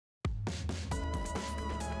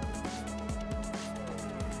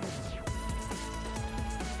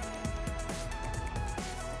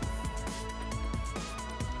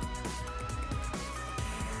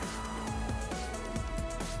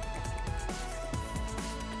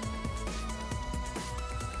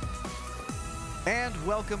And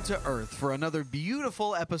welcome to Earth for another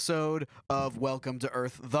beautiful episode of Welcome to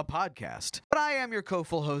Earth, the podcast. But I am your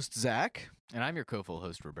co-full host, Zach. And I'm your co-full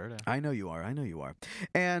host, Roberto. I know you are.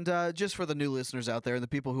 And just for the new listeners out there and the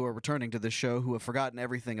people who are returning to this show who have forgotten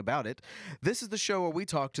everything about it, this is the show where we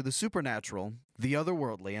talk to the supernatural, the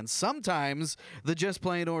otherworldly, and sometimes the just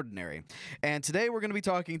plain ordinary. And today we're going to be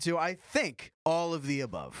talking to, I think, all of the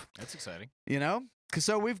above. That's exciting. You know?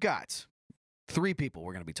 So we've got 3 people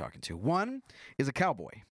we're going to be talking to. One is a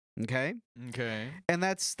cowboy, okay? Okay. And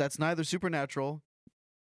that's neither supernatural.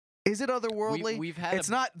 Is it otherworldly? We've had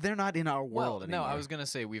they're not in our world anymore. No, I was going to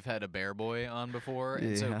say we've had a bear boy on before.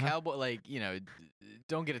 And so cowboy,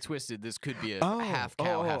 don't get it twisted. This could be a half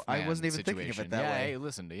cow, half man I wasn't even situation. thinking of it that way. Hey,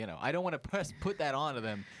 listen, I don't want to put that onto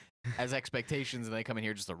them as expectations and they come in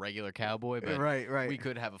here just a regular cowboy, but right. we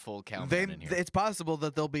could have a full cow man in here. It's possible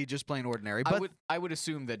that they'll be just plain ordinary. But I would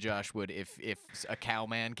assume that Josh would, if a cow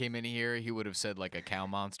man came in here, he would have said like a cow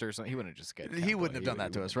monster or something. He wouldn't have just got. He wouldn't have done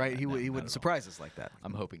that to us, right? He wouldn't surprise us like that.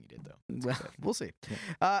 I'm hoping he did though. Well, we'll see.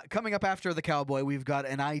 Yeah. Coming up after the cowboy, we've got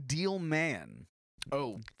an ideal man.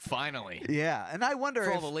 Oh, finally. Yeah, and I wonder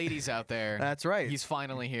for all the ladies out there. That's right. He's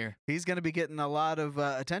finally here. He's going to be getting a lot of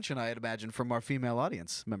attention, I'd imagine, from our female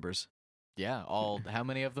audience members. Yeah, how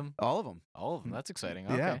many of them? All of them. All of them. That's exciting.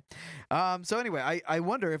 Okay. Yeah. So anyway, I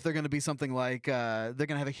wonder if they're going to be something like they're going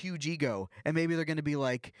to have a huge ego, and maybe they're going to be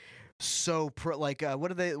like what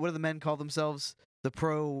do the men call themselves? The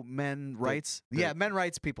pro men rights? Men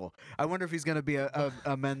rights people. I wonder if he's going to be a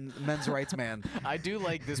men's rights man. I do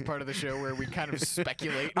like this part of the show where we kind of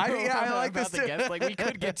speculate I like about this the guests. Like, we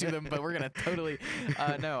could get to them, but we're going to totally...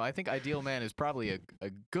 no, I think ideal man is probably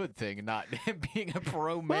a good thing, not being a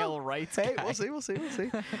pro-male rights guy. Hey, we'll see.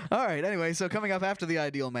 All right, anyway, so coming up after the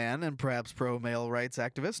ideal man and perhaps pro-male rights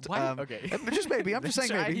activist. Okay. Just maybe. I'm just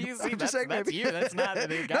saying maybe. That's you. That's not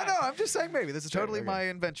the guy. No, I'm just saying maybe. This is totally my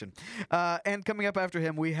invention. And coming up after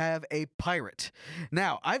him, we have a pirate.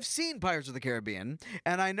 Now, I've seen Pirates of the Caribbean,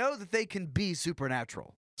 and I know that they can be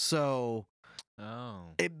supernatural. So,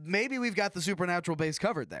 maybe we've got the supernatural base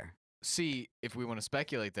covered there. See, if we want to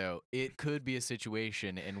speculate, though, it could be a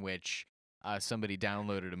situation in which somebody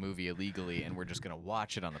downloaded a movie illegally, and we're just going to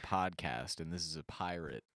watch it on the podcast, and this is a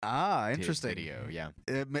pirate. Interesting. Video, yeah.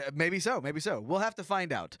 Maybe so. We'll have to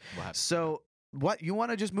find out. What, you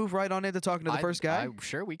want to just move right on into talking to the first guy?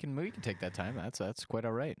 Sure, we can take that time. That's quite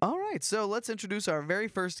all right. All right, so let's introduce our very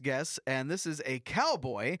first guest, and this is a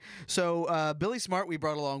cowboy. So Billy Smart, we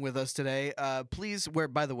brought along with us today. Please,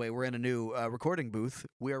 by the way, we're in a new recording booth.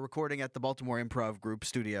 We are recording at the Baltimore Improv Group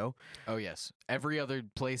studio. Oh, yes. Every other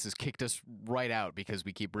place has kicked us right out because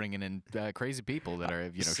we keep bringing in crazy people that are,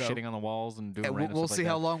 shitting on the walls and doing random we'll stuff see like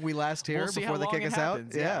how that. long we last here before they kick us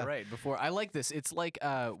out. Yeah, right. I like this. It's like,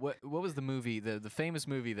 what was the movie? The famous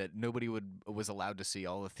movie that nobody was allowed to see.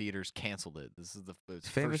 All the theaters canceled it. This is the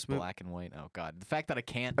famous black and white. Oh God, the fact that I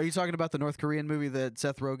can't. Are you talking about the North Korean movie that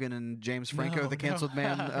Seth Rogen and James Franco, the canceled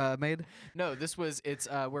man, made? No, it's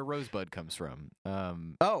where Rosebud comes from. I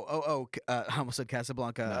almost said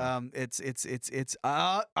Casablanca.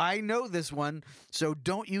 No. I know this one, so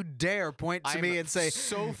don't you dare point to me and say,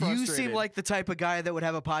 so frustrated. You seem like the type of guy that would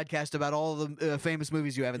have a podcast about all the famous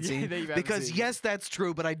movies you haven't seen. Because yes, that's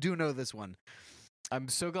true, but I do know this one. I'm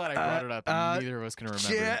so glad I brought it up, and neither of us can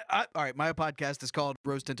remember. Yeah, all right, my podcast is called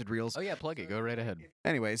Rose Tinted Reels. Oh yeah, plug it. Go right ahead.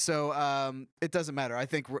 Anyway, so it doesn't matter. I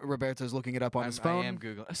think Roberto's looking it up on his phone. I am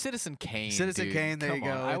Googling. Citizen Kane. Citizen Kane, there you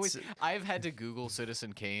go. I've had to Google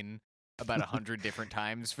Citizen Kane about 100 different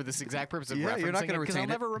times for this exact purpose of referencing you're not going to because I'll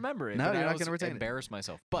never remember it. No, you're not going to retain it. Embarrass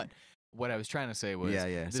myself. But what I was trying to say was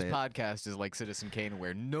this podcast is like Citizen Kane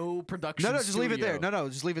where no production No, just leave it there. No,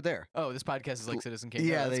 just leave it there. Oh, this podcast is like Citizen Kane.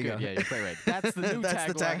 Yeah, that's there you good. go. Yeah, you're quite right. That's the new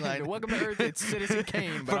tagline. Welcome to Earth. It's Citizen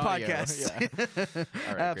Kane, but for podcasts. Yeah.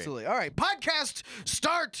 All right, absolutely. Great. All right, podcast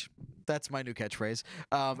start. That's my new catchphrase.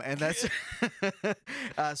 And that's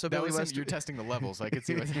so Billy West. You're testing the levels. I could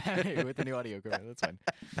see with the new audio. That's fine.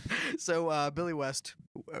 So Billy West,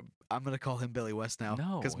 I'm going to call him Billy West now.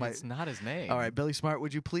 No, it's not his name. All right, Billy Smart,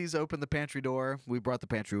 would you please open the pantry door? We brought the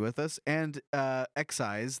pantry with us and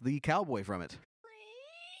excise the cowboy from it.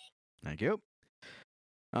 Thank you.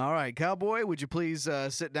 All right, cowboy, would you please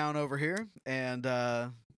sit down over here and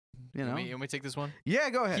you want me to take this one? Yeah,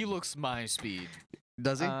 go ahead. He looks my speed.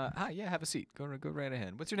 Does he? Yeah, have a seat. Go right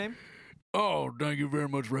ahead. What's your name? Oh, thank you very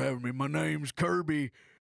much for having me. My name's Kirby.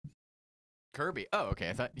 Kirby. Oh, okay.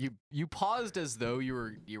 I thought you paused as though you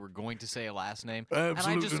were going to say a last name.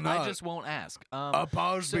 Absolutely and I just won't ask. I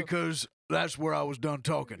paused because that's where I was done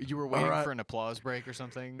talking. You were waiting for an applause break or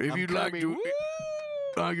something. If you'd like to. Woo!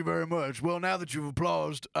 Thank you very much. Well, now that you've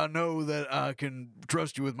applauded, I know that I can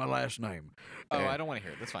trust you with my last name. Oh, I don't want to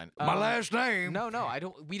hear it. That's fine. My last name. No, I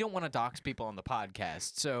don't. We don't want to dox people on the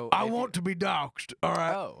podcast. So I want to be doxed. All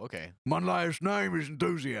right. Oh, okay. My last name is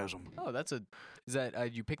Enthusiasm. Oh, that's a. Is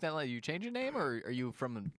that you pick that? You change your name, or are you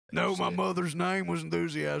from? No, my mother's name was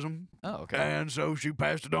Enthusiasm. Oh, okay. And so she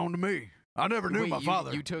passed it on to me. I never knew my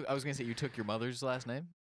father. You took. I was gonna say you took your mother's last name.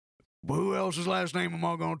 Well, who else's last name am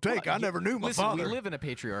I going to take? Well, I never knew my father. We live in a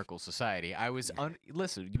patriarchal society. I was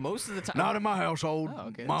listen, most of the time. Not in my household. Oh,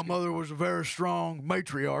 okay, my mother was a very strong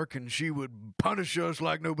matriarch, and she would punish us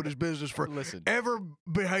like nobody's business for ever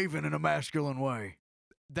behaving in a masculine way.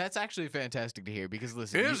 That's actually fantastic to hear because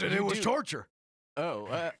listen, It was torture. Oh,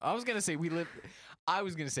 I was gonna say I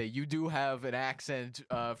was gonna say you do have an accent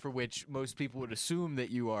for which most people would assume that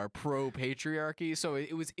you are pro patriarchy. So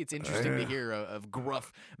it's interesting to hear a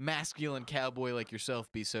gruff masculine cowboy like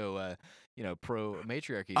yourself be so pro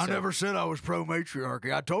matriarchy. I never said I was pro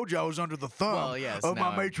matriarchy. I told you I was under the thumb of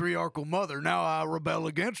my matriarchal mother. Now I rebel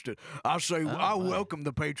against it. I say I welcome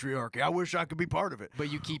the patriarchy. I wish I could be part of it.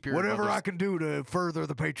 But you keep your whatever I can do to further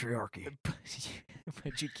the patriarchy.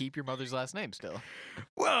 But you keep your mother's last name still.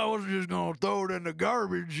 Well, I wasn't just gonna throw it in the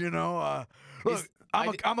garbage, Look,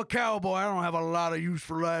 I'm a cowboy. I don't have a lot of use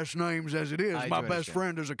for last names as it is. My best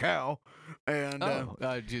friend is a cow, and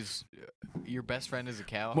just your best friend is a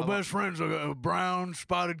cow. My best friend's a brown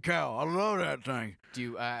spotted cow. I love that thing. Do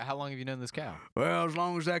you? How long have you known this cow? Well, as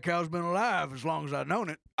long as that cow's been alive, as long as I've known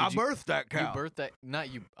it. I birthed that cow. You birthed that?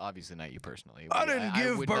 Not you. Obviously, not you personally. I didn't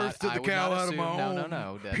give birth to the cow out of my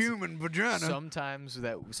own human vagina.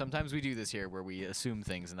 Sometimes we do this here where we assume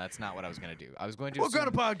things, and that's not what I was going to do. I was going to. What kind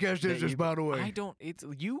of podcast is this, by the way? I don't.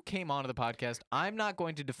 You came onto the podcast. I'm not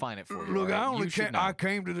going to define it for you. Look, I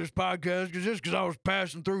came to this podcast just because I was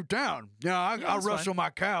passing through town. I rustle my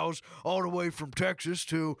cows all the way from Texas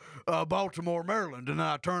to Baltimore, Maryland, and then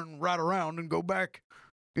I turn right around and go back.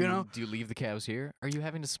 Do you leave the cows here? Are you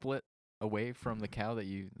having to split away from the cow that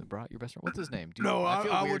you brought your best friend? What's his name? I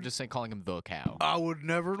feel weird just calling him the cow. I would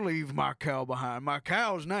never leave my cow behind. My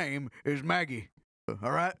cow's name is Maggie.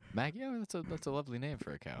 All right, Maggie. Oh, that's a lovely name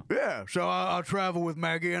for a cow. Yeah, so I travel with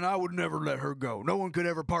Maggie, and I would never let her go. No one could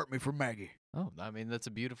ever part me from Maggie. Oh, I mean that's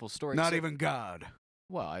a beautiful story. Not even God.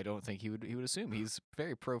 Well, I don't think he would assume. He's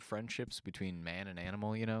very pro friendships between man and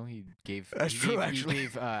animal. He gave He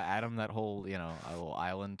gave Adam that whole a little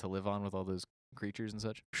island to live on with all those creatures and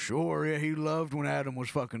such. Sure, yeah, he loved when Adam was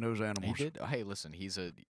fucking those animals. He did. Hey, listen,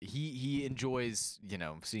 he enjoys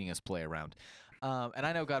seeing us play around, and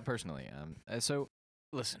I know God personally. So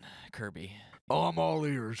listen, Kirby. Oh, I'm all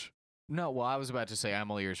ears. No, well, I was about to say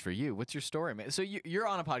I'm all ears for you. What's your story, man? So you're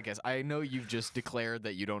on a podcast. I know you've just declared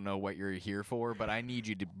that you don't know what you're here for, but I need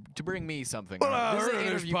you to bring me something. Well, I heard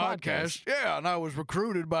of this podcast. Yeah, and I was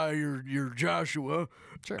recruited by your Joshua.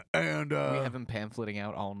 Sure. And we have him pamphleting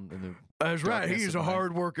out in the. That's right. He's a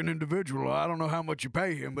hard-working individual. I don't know how much you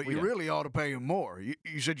pay him, but you really ought to pay him more.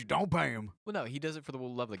 You said you don't pay him. Well, no, he does it for the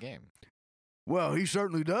love of the game. Well, he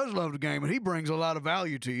certainly does love the game, and he brings a lot of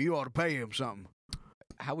value to you. You ought to pay him something.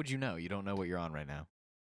 How would you know? You don't know what you're on right now.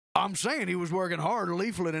 I'm saying he was working hard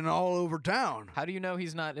leafleting all over town. How do you know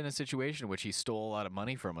he's not in a situation in which he stole a lot of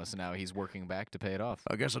money from us and now he's working back to pay it off?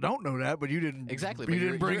 I guess I don't know that, but you didn't. Exactly. You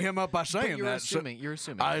didn't bring him up by saying you're that. Assuming, you're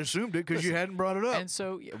assuming. I assumed it because you hadn't brought it up. And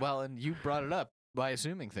so, and you brought it up by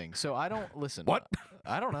assuming things. So I don't listen. What?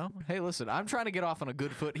 I don't know. Hey, listen, I'm trying to get off on a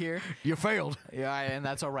good foot here. You failed. Yeah, and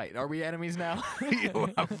that's all right. Are we enemies now?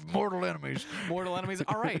 Mortal enemies. Mortal enemies?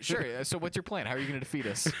 All right, sure. So what's your plan? How are you going to defeat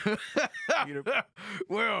us?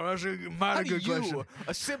 Well, that's a mighty good question.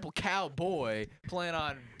 A simple cowboy, plan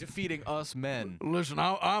on defeating us men? Listen,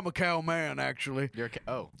 I'm a cow man, actually. You're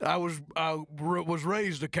I was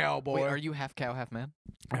raised a cowboy. Wait, are you half cow, half man?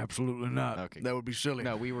 Absolutely not. Okay. That would be silly.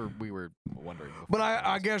 No, we were wondering. But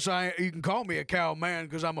I guess you can call me a cow man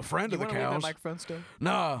because I'm a friend of the cows. You want to leave that microphone still?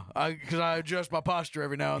 No, because I adjust my posture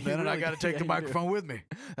every now and then, and I got to take the microphone with me.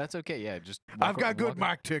 That's okay. Yeah, just. I've got good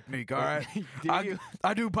mic technique. All right.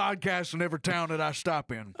 I do podcasts in every town that I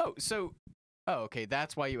stop in. Okay.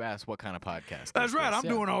 That's why you asked what kind of podcast. That's right. I'm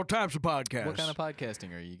doing all types of podcasts. What kind of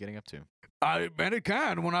podcasting are you getting up to? Any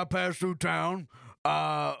kind. When I pass through town,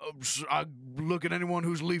 I look at anyone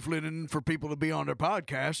who's leafleting for people to be on their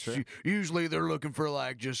podcasts. Sure. Usually they're looking for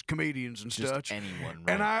just comedians and just such. Anyone,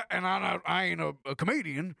 right? And I ain't a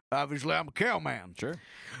comedian. Obviously, I'm a cowman. Sure.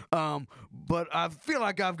 But I feel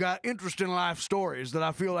like I've got interesting life stories that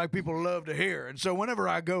I feel like people love to hear. And so whenever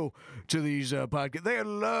I go to these podcasts, they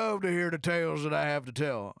love to hear the tales that I have to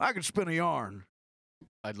tell. I could spin a yarn.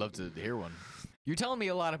 I'd love to hear one. You're telling me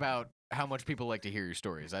a lot about how much people like to hear your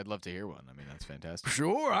stories. I'd love to hear one. I mean, that's fantastic.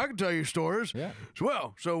 Sure, I can tell you stories. Yeah.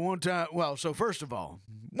 So first of all,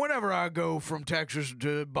 whenever I go from Texas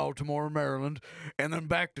to Baltimore, Maryland, and then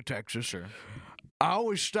back to Texas, Sure. I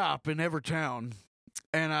always stop in every town.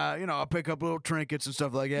 And I pick up little trinkets and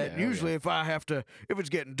stuff like that. Yeah, Usually, if it's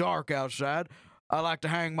getting dark outside, I like to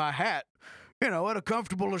hang my hat, at a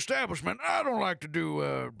comfortable establishment. I don't like to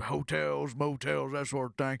do hotels, motels, that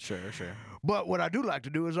sort of thing. Sure. But what I do like to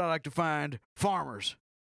do is I like to find farmers.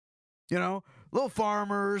 Little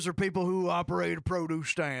farmers or people who operate a produce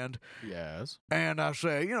stand. Yes. And I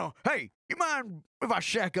say, hey, you mind if I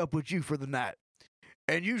shack up with you for the night?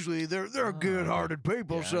 And usually they're good-hearted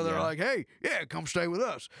people, Yeah, so they're yeah. like, "Hey, yeah, come stay with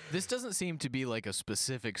us." This doesn't seem to be like a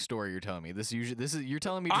specific story you're telling me. You're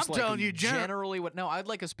telling me just I'm like telling you generally what. No, I'd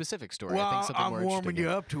like a specific story. Well, I think something I'm more warming interesting. you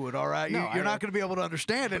up to it. All right, No, you're not going to be able to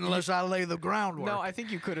understand it unless I lay the groundwork. No, I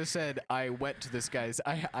think you could have said I went to this guy's.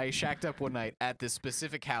 I shacked up one night at this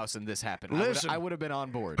specific house and this happened. Listen, I would have been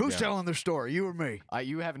on board. Who's telling the story? You or me?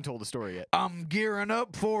 You haven't told the story yet. I'm gearing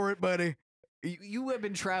up for it, buddy. You have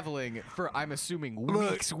been traveling for, I'm assuming,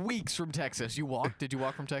 weeks from Texas. You walked? Did you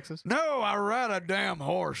walk from Texas? No, I ride a damn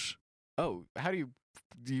horse. Oh, how do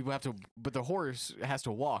you have to? But the horse has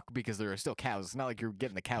to walk because there are still cows. It's not like you're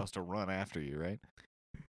getting the cows to run after you, right?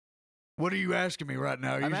 What are you asking me right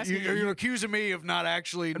now? I'm asking Are you accusing me of not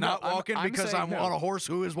actually not walking because I'm on a horse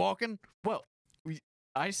who is walking? Well,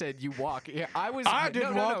 I said you walk. Yeah, I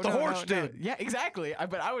didn't walk. The horse did. Yeah, exactly.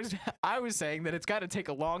 But I was saying that it's got to take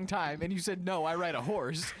a long time, and you said no. I ride a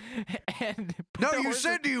horse. And no, you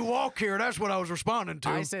said, do you walk here? That's what I was responding to.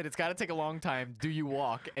 I said it's got to take a long time. Do you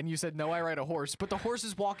walk? And you said no. I ride a horse. But the horse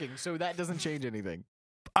is walking, so that doesn't change anything.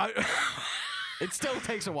 It still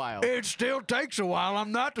takes a while. It still takes a while.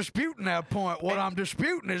 I'm not disputing that point. What I'm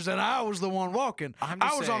disputing is that I was the one walking.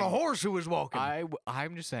 I was on a horse who was walking.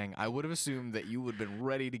 I'm just saying, I would have assumed that you would have been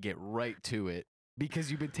ready to get right to it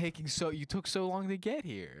because you took so long to get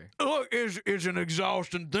here. Look, it's an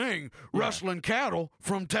exhausting thing. Yeah. Rustling cattle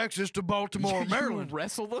from Texas to Baltimore, Maryland. You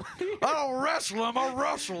wrestle them? I don't wrestle them. I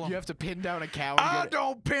rustle them. You have to pin down a cow. I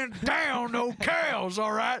don't pin down no cows,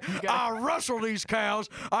 all right? I rustle these cows.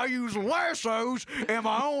 I use lassos and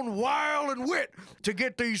my own wile and wit to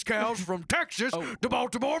get these cows from Texas to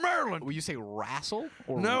Baltimore, Maryland. Will you say wrestle?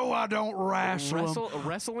 Or no, I don't wrestle them.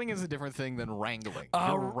 Wrestling is a different thing than wrangling.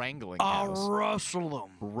 You're wrangling cows. I'll rustle them.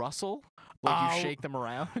 Rustle? Like you shake them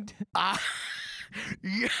around?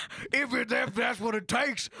 Yeah, if that's what it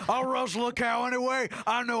takes, I'll rustle a cow anyway.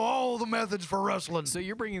 I know all the methods for rustling. So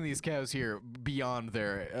you're bringing these cows here beyond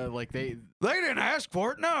their they didn't ask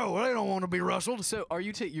for it. No, they don't want to be rustled. So are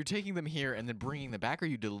you you're taking them here and then bringing them back? Or are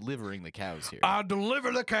you delivering the cows here? I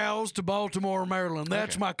deliver the cows to Baltimore, Maryland.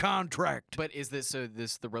 That's my contract. But is this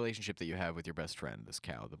the relationship that you have with your best friend, this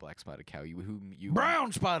cow, the black spotted cow, whom you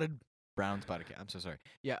brown spotted cow? I'm so sorry.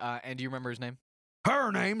 Yeah, and do you remember his name?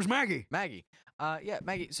 Her name's Maggie. Maggie. Yeah,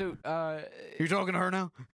 Maggie. So, you're talking to her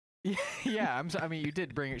now? Yeah. I mean, you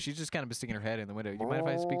did bring her. She's just kind of sticking her head in the window. You mind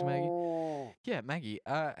if I speak to Maggie? Yeah, Maggie.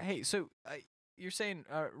 Hey, so you're saying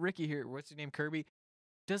Ricky here? What's his name? Kirby.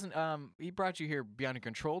 Doesn't he brought you here beyond your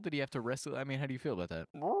control? Did he have to wrestle? I mean, how do you feel about that?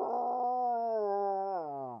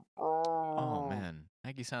 Oh man,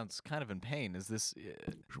 Maggie sounds kind of in pain. Is this?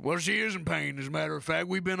 Well, she is in pain. As a matter of fact,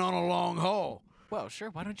 we've been on a long haul. Well, sure.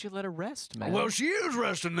 Why don't you let her rest, man? Well, she is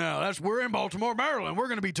resting now. We're in Baltimore, Maryland. We're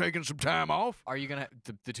going to be taking some time off. Are you gonna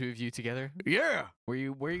the two of you together? Yeah. Where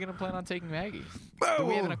are you gonna plan on taking Maggie? Well, do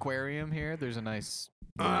we have an aquarium here? There's a nice.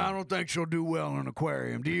 I don't think she'll do well in an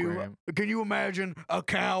aquarium. Do you? Can you imagine a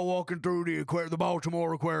cow walking through the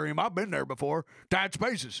Baltimore aquarium? I've been there before. Tight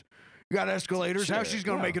spaces. You got escalators. Sure, How's she's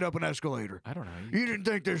going to make it up an escalator? I don't know. You didn't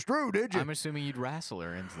think this through, did you? I'm assuming you'd wrestle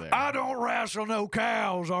her into there. I don't wrestle no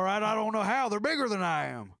cows, all right? I don't know how. They're bigger than I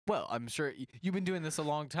am. Well, I'm sure you've been doing this a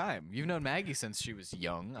long time. You've known Maggie since she was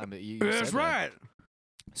young. I mean, you That's said right.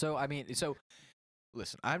 That. So, I mean,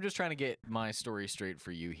 listen, I'm just trying to get my story straight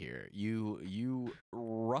for you here. You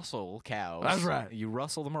rustle cows. That's right. You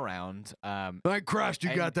rustle them around. Thank Christ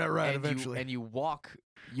you got that right eventually. And you walk.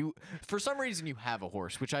 For some reason, you have a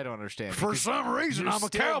horse, which I don't understand. For some reason, I'm a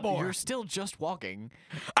cowboy. You're still just walking.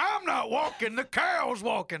 I'm not walking. The cow's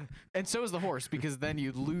walking. And so is the horse, because then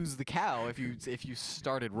you'd lose the cow if you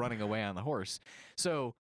started running away on the horse.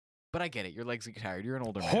 So But I get it. Your legs get tired. You're an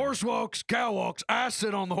older man. Horse walks, cow walks. I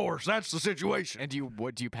sit on the horse. That's the situation. And do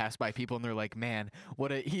you pass by people and they're like, man,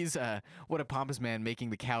 what a pompous man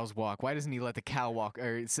making the cows walk. Why doesn't he let the cow walk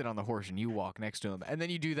or sit on the horse and you walk next to him? And then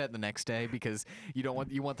you do that the next day because you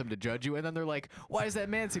want them to judge you. And then they're like, why is that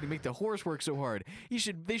man sitting to make the horse work so hard?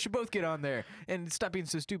 They should both get on there and stop being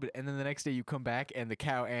so stupid. And then the next day you come back and the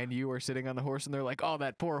cow and you are sitting on the horse and they're like, oh,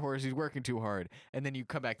 that poor horse, he's working too hard. And then you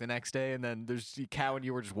come back the next day and then there's the cow and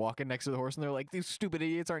you were just walking next to the horse and they're like, these stupid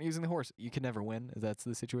idiots aren't using the horse. You can never win. That's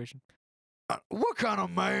the situation. What kind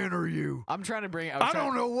of man are you? I'm trying to bring. I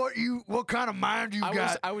don't know what kind of mind you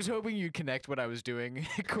got. I was hoping you'd connect what I was doing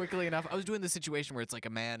quickly enough. I was doing the situation where it's like a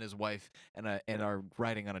man, his wife, and are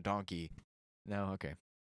riding on a donkey. No, okay.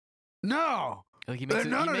 No. Like he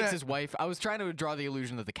makes his wife. I was trying to draw the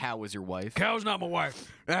illusion that the cow was your wife. Cow's not my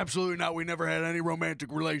wife. Absolutely not. We never had any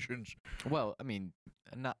romantic relations. Well, I mean,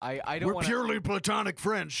 I don't. We're purely platonic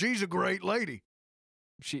friends. She's a great lady.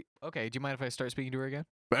 Okay. Do you mind if I start speaking to her again?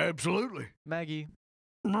 Absolutely. Maggie,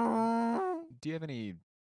 do you have any?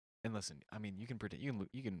 And listen, I mean, you can pretend.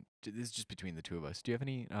 You can. This is just between the two of us. Do you have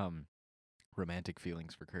any romantic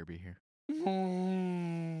feelings for Kirby here?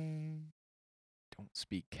 Don't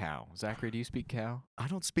speak cow. Zachary, do you speak cow? I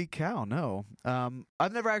don't speak cow, no.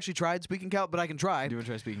 I've never actually tried speaking cow, but I can try. Do you want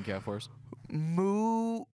to try speaking cow for us?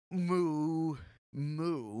 Moo, moo,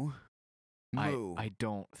 moo, moo. I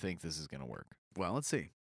don't think this is going to work. Well, let's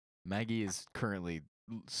see. Maggie is currently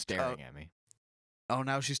staring at me. Oh,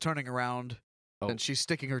 now she's turning around and she's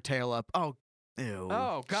sticking her tail up. Oh, ew.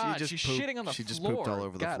 Oh, God, she's shitting on the floor. She just pooped all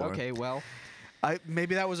over the floor. Okay, well.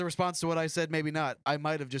 Maybe that was a response to what I said, maybe not. I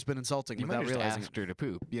might have just been insulting you without might have realizing. Asked her to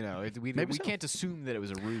poop. You know, we can't assume that it was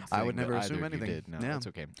a rude thing. I would never assume anything. Did. No, yeah. that's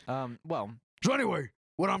okay. Well. So anyway,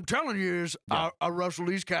 what I'm telling you is I rustle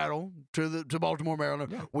these cattle to Baltimore,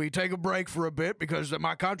 Maryland. Yeah. We take a break for a bit because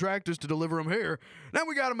my contract is to deliver them here. Then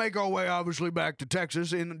we got to make our way, obviously, back to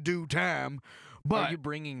Texas in due time. But are you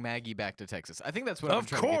bringing Maggie back to Texas? I think that's what I'm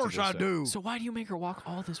trying to get to. Of course I do. So why do you make her walk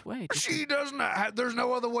all this way? She doesn't. There's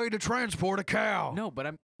no other way to transport a cow. No, but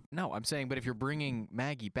I'm saying, but if you're bringing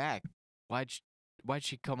Maggie back, why'd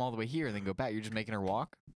she come all the way here and then go back? You're just making her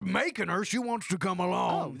walk? Making her? She wants to come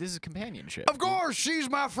along. Oh, this is companionship. Of course, she's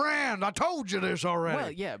my friend. I told you this already.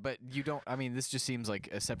 Well, yeah, but you don't. I mean, this just seems like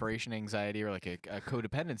a separation anxiety or like a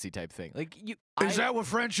codependency type thing. Like is that what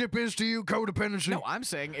friendship is to you? Codependency? No, I'm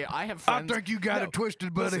saying I have friends. I think you got it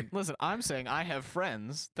twisted, buddy. Listen, I'm saying I have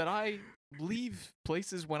friends that I leave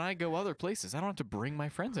places when I go other places. I don't have to bring my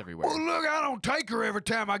friends everywhere. Well, look, I don't take her every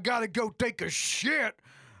time I gotta go take a shit.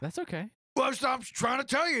 That's okay. Well, I'm trying to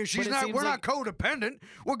tell you, we're not codependent.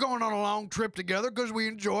 We're going on a long trip together because we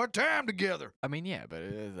enjoy time together. I mean, yeah, but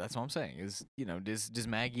that's what I'm saying. Is does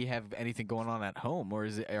Maggie have anything going on at home, or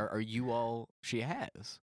are you all she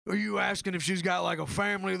has? Are you asking if she's got like a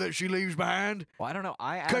family that she leaves behind? Well, I don't know.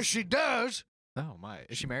 Because she does. Oh my!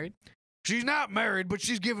 Is she married? She's not married, but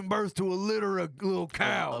she's giving birth to a litter of little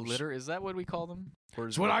cows. A litter? Is that what we call them? Or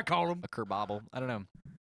That's what I call them. A kerbobble. I don't know.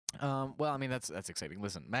 Well, I mean, that's exciting.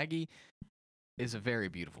 Listen, Maggie is a very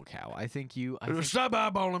beautiful cow. Stop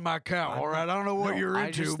eyeballing my cow, all right? I don't know what you're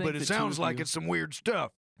into, but it sounds like it's some weird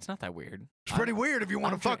stuff. It's not that weird. It's pretty weird if you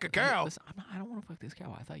want to fuck a cow. Listen, I don't want to fuck this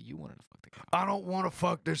cow. I thought you wanted to fuck the cow. I don't want to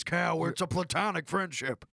fuck this cow. It's a platonic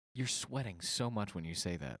friendship. You're sweating so much when you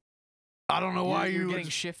say that. I don't know why you're getting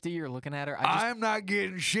shifty. You're looking at her. I'm not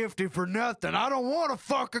getting shifty for nothing. I don't want to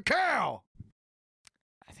fuck a cow.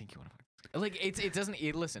 I think you want to fuck. Like it doesn't.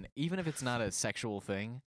 Listen, even if it's not a sexual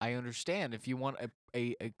thing, I understand if you want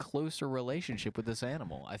a closer relationship with this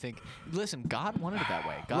animal. I think. Listen, God wanted it that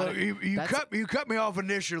way. God, look, you cut me off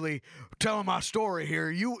initially telling my story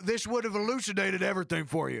here. This would have elucidated everything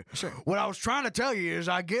for you. Sure. What I was trying to tell you is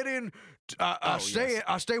I get in. I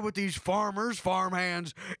stay with these farmers,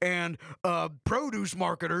 farmhands, and produce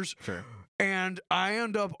marketers. Sure. And I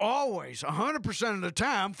end up always 100% of the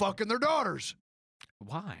time fucking their daughters.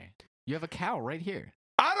 Why? You have a cow right here.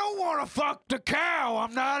 I don't want to fuck the cow.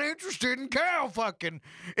 I'm not interested in cow fucking.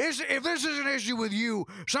 If this is an issue with you,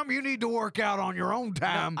 something you need to work out on your own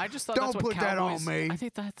time. No, I just thought don't put that on me. I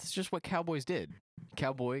think that's just what cowboys did.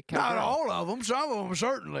 Cowboy. Not all of them. Some of them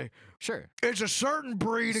certainly. Sure. It's a certain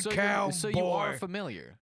breed of cow. So you are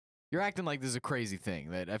familiar. You're acting like this is a crazy thing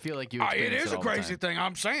that I feel like you. It is a crazy thing.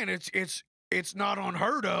 I'm saying it's not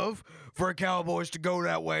unheard of for cowboys to go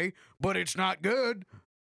that way, but it's not good.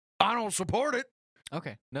 I don't support it.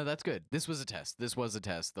 Okay. No, that's good. This was a test. This was a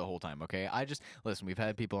test the whole time, okay? Listen, we've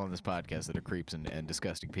had people on this podcast that are creeps and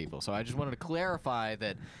disgusting people, so I just wanted to clarify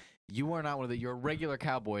that you are not you're a regular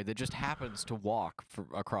cowboy that just happens to walk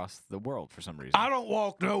across the world for some reason. I don't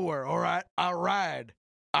walk nowhere, all right? I ride.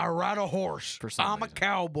 I ride a horse. For some I'm reason. a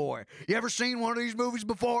cowboy. You ever seen one of these movies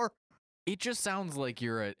before? It just sounds like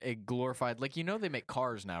you're a glorified, like, you know, they make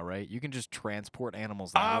cars now, right? You can just transport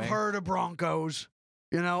animals that I've way. heard of Broncos.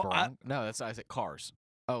 You know, No, I said cars.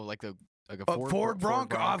 Oh, like a Ford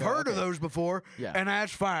Bronco. I've heard of those before, Yeah. and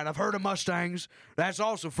that's fine. I've heard of Mustangs. That's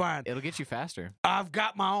also fine. It'll get you faster. I've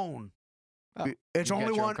got my own. Oh, It's you got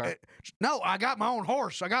only your own one. car? No, I got my own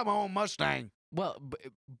horse. I got my own Mustang. Well,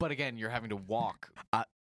 but again, you're having to walk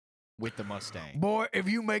with the Mustang. Boy, if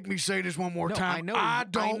you make me say this one more No, time, I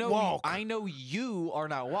don't walk. I know you are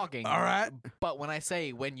not walking. All right. But when I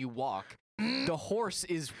say when you walk, the horse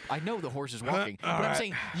is. I know the horse is walking, but All I'm right.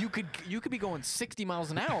 saying you could be going 60 miles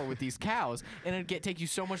an hour with these cows, and it'd take you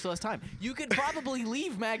so much less time. You could probably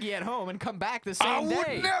leave Maggie at home and come back the same day.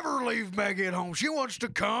 I would never leave Maggie at home. She wants to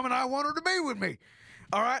come, and I want her to be with me.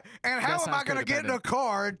 All right? And how am I going to get in a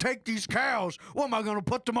car and take these cows? What, am I going to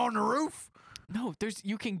put them on the roof? No, there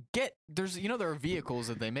are vehicles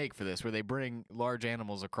that they make for this where they bring large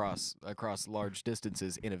animals across large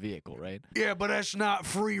distances in a vehicle, right? Yeah, but that's not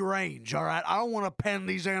free range, all right? I don't want to pen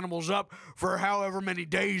these animals up for however many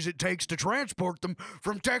days it takes to transport them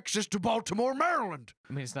from Texas to Baltimore, Maryland.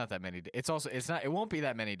 I mean, it's not that many. It won't be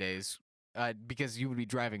that many days. Because you would be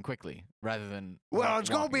driving quickly rather than. Well, it's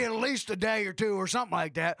going to be at least a day or two or something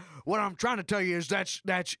like that. What I'm trying to tell you is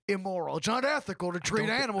that's immoral. It's unethical to treat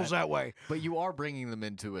animals that way. But you are bringing them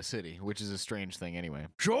into a city, which is a strange thing anyway.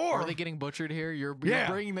 Sure. Are they getting butchered here? You're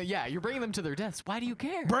bringing them. Yeah, you're bringing them to their deaths. Why do you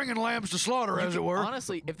care? Bringing lambs to slaughter, as it were.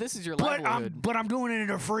 Honestly, if this is your livelihood. But I'm doing it in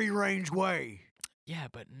a free range way. Yeah,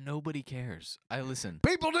 but nobody cares. Listen.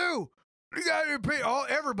 People do.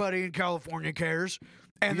 Everybody in California cares.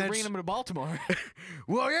 And you're bringing them to Baltimore.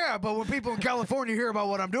 Well, yeah, but when people in California hear about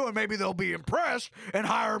what I'm doing, maybe they'll be impressed and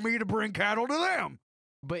hire me to bring cattle to them.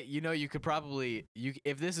 But, you could probably,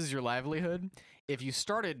 if this is your livelihood, if you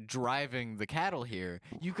started driving the cattle here,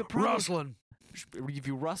 you could probably. Rustling. If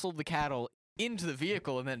you rustled the cattle into the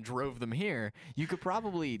vehicle and then drove them here, you could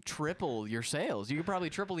probably triple your sales. You could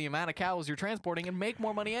probably triple the amount of cows you're transporting and make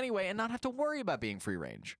more money anyway and not have to worry about being free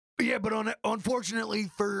range. Yeah, but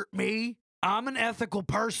unfortunately for me, I'm an ethical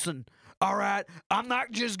person, all right? I'm not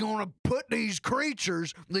just going to put these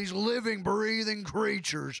creatures, these living, breathing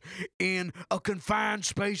creatures, in a confined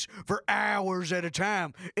space for hours at a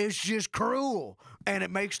time. It's just cruel, and it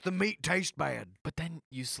makes the meat taste bad. But then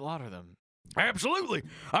you slaughter them. Absolutely.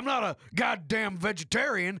 I'm not a goddamn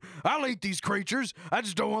vegetarian. I'll eat these creatures. I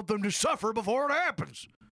just don't want them to suffer before it happens.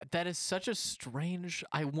 That is such a strange.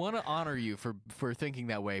 I want to honor you for thinking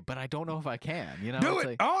that way, but I don't know if I can. Do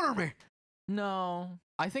it. Honor me. No,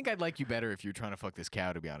 I think I'd like you better if you were trying to fuck this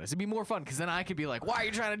cow. To be honest, it'd be more fun because then I could be like, "Why are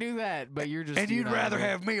you trying to do that?" But you're just. And you'd rather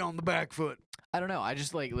have me on the back foot. I don't know. I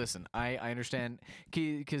just listen. I understand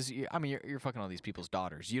because you're fucking all these people's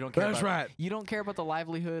daughters. You don't care. That's right. You don't care about the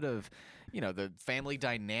livelihood of, the family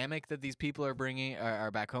dynamic that these people are bringing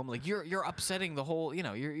are back home. Like you're upsetting the whole.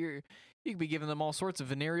 You could be giving them all sorts of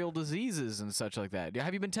venereal diseases and such like that.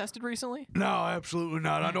 Have you been tested recently? No, absolutely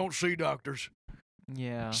not. I don't see doctors.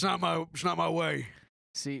 Yeah. It's not my way.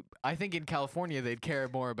 See, I think in California they'd care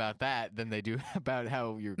more about that than they do about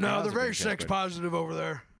how your. No, they're very sex positive over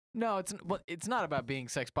there. No, it's not about being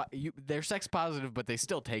they're sex positive, but they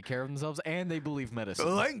still take care of themselves and they believe medicine.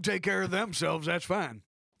 Well, they can take care of themselves. That's fine.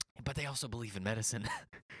 But they also believe in medicine.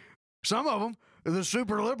 Some of them, the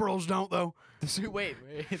super liberals, don't though. Wait,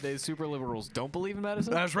 the super liberals don't believe in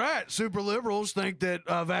medicine? That's right. Super liberals think that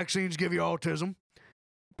vaccines give you autism.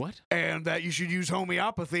 What? And that you should use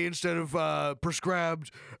homeopathy instead of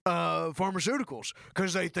prescribed pharmaceuticals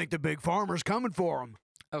because they think the big pharma's coming for them.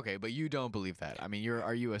 Okay, but you don't believe that. I mean,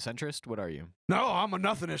 are you a centrist? What are you? No, I'm a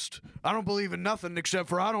nothingist. I don't believe in nothing except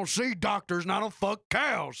for I don't see doctors and I don't fuck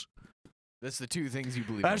cows. That's the two things you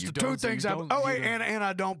believe That's in. the two things I... Oh, wait, and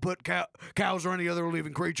I don't put cows or any other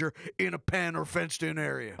living creature in a pen or fenced-in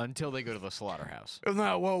area. Until they go to the slaughterhouse.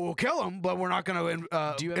 No, well, we'll kill them, but we're not going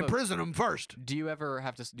to imprison them first. Do you ever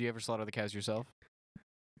slaughter the cows yourself?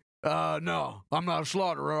 No, I'm not a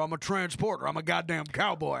slaughterer. I'm a transporter. I'm a goddamn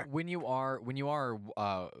cowboy. When you are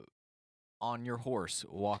on your horse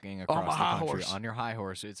walking across the country, horse. on your high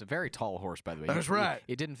horse, it's a very tall horse, by the way. That's right.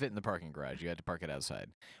 It didn't fit in the parking garage. You had to park it outside.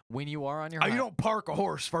 When you are on your you don't park a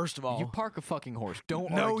horse, first of all. You park a fucking horse. Don't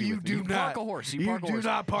no, argue you with do me. You not. park a horse. You park a horse. do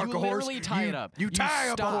not park a horse. You literally tie it up. You tie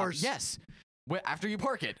up a stop. horse. Yes. After you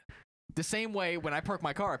park it. The same way when I park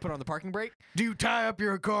my car, I put on the parking brake. Do you tie up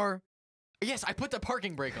your car? Yes, I put the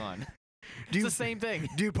parking brake on. It's the same thing.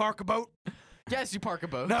 Do you park a boat? Yes, you park a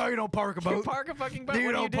boat. No, you don't park a boat. You park a fucking boat.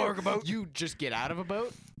 You don't park a boat. You just get out of a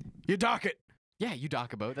boat. You dock it. Yeah, you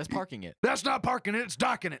dock a boat. That's parking it. That's not parking it. It's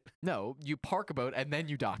docking it. No, you park a boat and then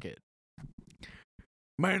you dock it.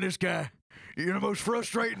 Man, this guy, you're the most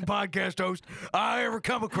frustrating podcast host I ever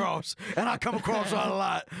come across, and I come across that a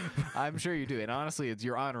lot. I'm sure you do, and honestly,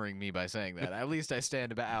 you're honoring me by saying that. At least I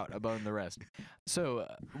stand out above the rest. So,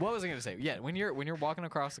 what was I going to say? Yeah, when you're walking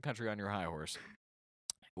across the country on your high horse,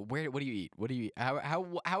 what do you eat? What do you eat?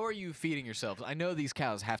 How are you feeding yourselves? I know these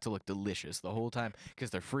cows have to look delicious the whole time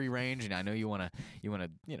because they're free range, and I know you wanna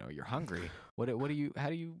you're hungry. How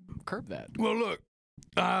do you curb that? Well, look,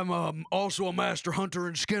 I'm also a master hunter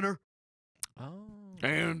and skinner. Oh.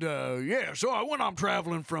 And, so when I'm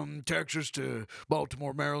traveling from Texas to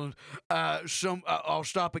Baltimore, Maryland, I'll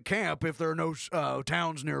stop at camp if there are no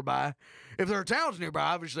towns nearby. If there are towns nearby,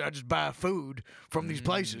 obviously I just buy food from these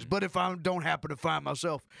places. But if I don't happen to find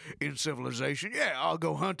myself in civilization, I'll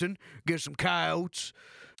go hunting, get some coyotes.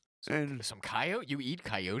 And some coyote? You eat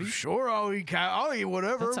coyotes? Sure, I'll eat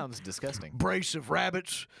whatever. That sounds disgusting. Brace of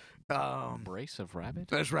rabbits. Brace of rabbits?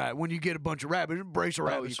 That's right. When you get a bunch of rabbits, brace of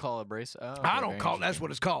rabbits. Oh, you call it brace? Oh, okay, I don't call it. That's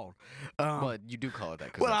what it's called. Well, you do call it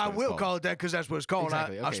that. Well, I will call it that because that's what it's called.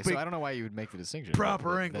 Exactly. I Okay, speak so I don't know why you would make the distinction.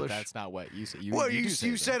 proper English. That's not what you say.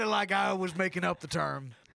 You said it like I was making up the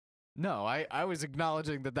term. No, I was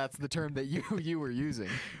acknowledging that that's the term that you were using.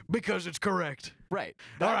 Because it's correct. Right.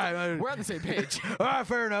 All right. We're on the same page. All right,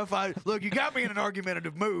 fair enough. Look, you got me in an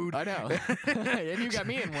argumentative mood. I know. And you got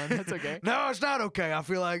me in one. That's okay. No, it's not okay. I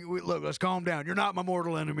feel like, look, let's calm down. You're not my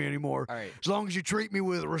mortal enemy anymore. All right. As long as you treat me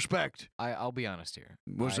with respect. I'll be honest here.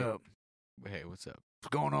 What's up? Hey, what's up?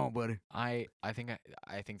 What's going on, buddy? I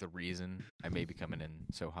think the reason I may be coming in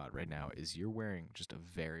so hot right now is you're wearing just a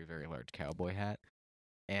very, very large cowboy hat.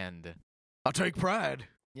 And I take pride.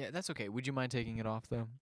 Yeah, that's okay. Would you mind taking it off, though?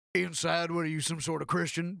 Inside? What are you, some sort of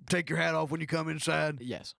Christian? Take your hat off when you come inside?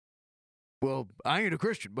 Yes. Well, I ain't a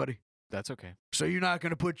Christian, buddy. That's okay. So you're not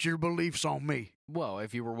going to put your beliefs on me? Well,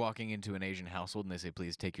 if you were walking into an Asian household and they say,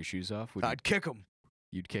 please take your shoes off, I'd kick them.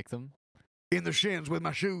 You'd kick them? In the shins with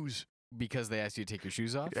my shoes. Because they asked you to take your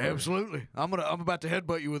shoes off? Absolutely. I'm about to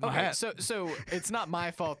headbutt you with my hat. So it's not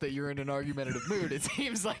my fault that you're in an argumentative mood. It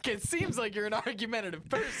seems like you're an argumentative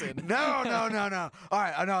person. No. All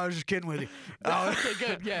right, I know. I was just kidding with you. Okay,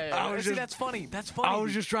 good. Yeah. That's funny. I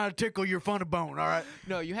was just trying to tickle your funny bone. All right.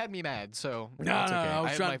 No, you had me mad. So No, that's okay. I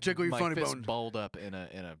was trying to tickle your funny my fist bone. Balled up in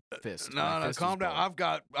a fist. No, calm down. I've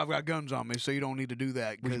got guns on me, so you don't need to do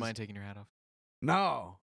that. Would you mind taking your hat off?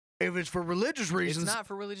 No. If it's for religious reasons, it's not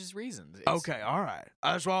for religious reasons. Okay, all right.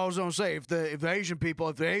 That's what I was gonna say. If the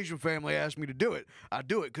Asian family asked me to do it, I'd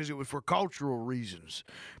do it because it was for cultural reasons.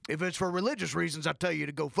 If it's for religious reasons, I tell you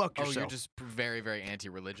to go fuck yourself. Oh, you're just very, very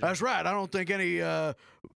anti-religion. That's right. I don't think any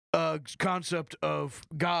concept of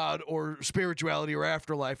God or spirituality or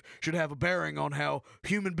afterlife should have a bearing on how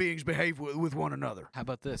human beings behave with one another. How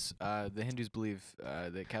about this? The Hindus believe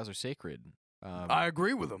that cows are sacred. I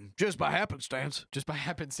agree with them, just by happenstance. Just by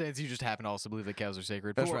happenstance, you just happen to also believe that cows are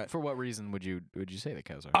sacred. That's right. For what reason would you say that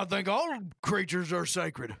cows are? I think all creatures are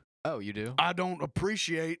sacred. Oh, you do? I don't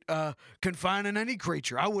appreciate confining any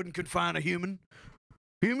creature. I wouldn't confine a human.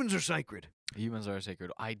 Humans are sacred. Humans are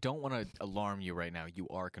sacred. I don't want to alarm you right now. You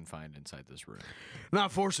are confined inside this room.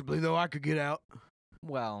 Not forcibly, though. I could get out.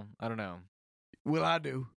 Well, I don't know. Well, I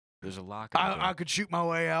do. There's a lock. I could shoot my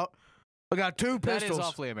way out. I got 2 pistols. That is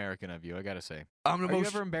awfully American of you, I gotta say. Are you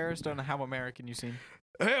ever embarrassed on how American you seem?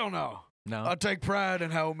 Hell no. No? I take pride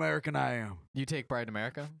in how American I am. You take pride in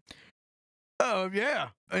America?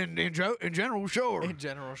 Yeah. In general, sure. In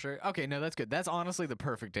general, sure. Okay, no, that's good. That's honestly the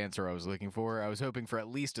perfect answer I was looking for. I was hoping for at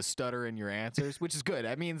least a stutter in your answers, which is good.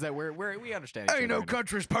 That means that we understand each other. Ain't no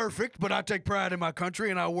country's perfect, but I take pride in my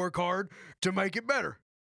country and I work hard to make it better.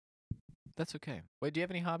 That's okay. Wait, do you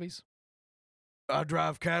have any hobbies? I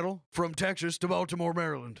drive cattle from Texas to Baltimore,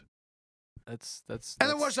 Maryland. That's. And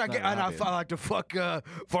then once I get, and I like to fuck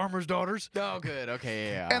farmers' daughters. Oh, good. Okay,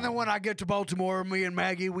 yeah. And then when I get to Baltimore, me and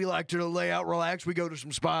Maggie, we like to lay out, relax. We go to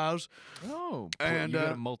some spas. Oh, and you go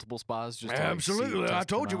to multiple spas just to, absolutely. I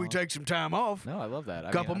told you we take some time off. No, I love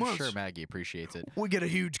that. Couple I'm months. sure Maggie appreciates it. We get a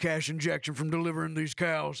huge cash injection from delivering these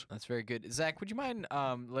cows. That's very good. Zach, would you mind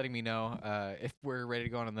letting me know if we're ready to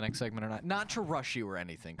go on to the next segment or not? Not to rush you or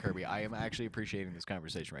anything, Kirby. I am actually appreciating this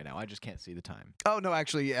conversation right now. I just can't see the time. Oh, no,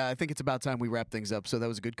 actually, I think it's about time we wrap things up, so that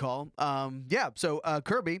was a good call. So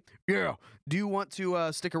Kirby, Yeah. do you want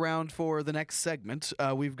to stick around for the next segment?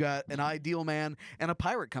 We've got an ideal man and a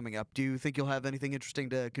pirate coming up. Do you think you'll have anything interesting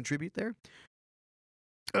to contribute there?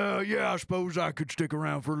 Yeah, I suppose I could stick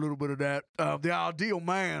around for a little bit of that. The ideal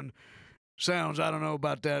man sounds, I don't know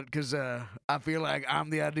about that, because I feel like I'm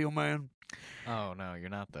the ideal man. Oh, no, you're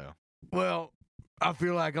not, though. Well, I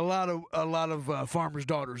feel like a lot of farmers'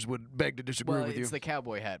 daughters would beg to disagree Well, with you. it's the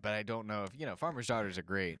cowboy hat, but I don't know if farmers' daughters are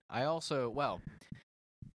great. I also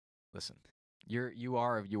listen. You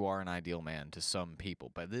are an ideal man to some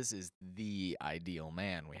people, but this is the ideal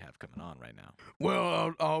man we have coming on right now.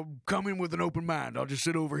 Well, I'll come in with an open mind. I'll just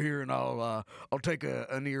sit over here and I'll take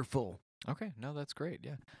an earful. Okay, no, that's great.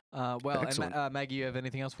 Yeah. Well, Excellent. and Maggie, you have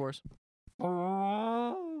anything else for us?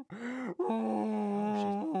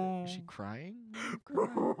 Is she crying?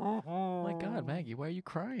 Oh my God, Maggie, why are you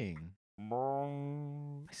crying?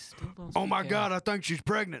 I still don't. Oh my speak God, I think she's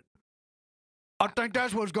pregnant. I think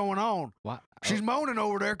that's what's going on. What? She's moaning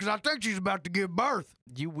over there because I think she's about to give birth.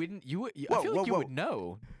 You wouldn't. I Whoa, feel like you whoa. would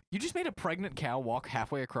know. You just made a pregnant cow walk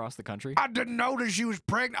halfway across the country. I didn't know that she was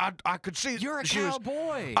pregnant. I could see You're a she was-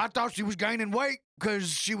 cowboy. I thought she was gaining weight because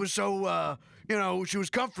she was so, she was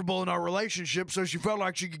comfortable in our relationship, so she felt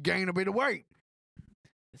like she could gain a bit of weight.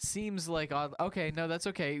 It seems like odd. Okay, no, that's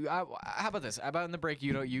okay. How about this? How about in the break,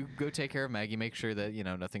 you go take care of Maggie, make sure that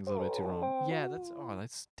nothing's a little bit too wrong. Yeah,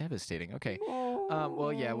 that's devastating. Okay,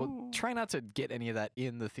 well, yeah, we'll try not to get any of that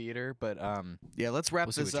in the theater, but Yeah, let's wrap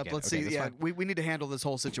We'll see this what you up. can. Let's Okay, see. that's Yeah, fine. we need to handle this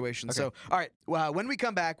whole situation. Okay. So, all right, when we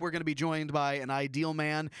come back, we're going to be joined by an ideal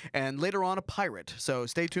man and later on a pirate. So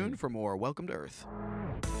stay tuned for more Welcome to Earth.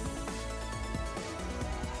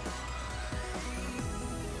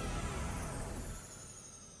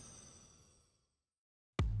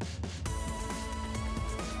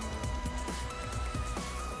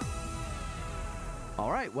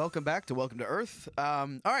 All right, welcome back to Welcome to Earth. All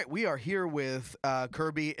right, we are here with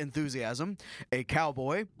Kirby Enthusiasm, a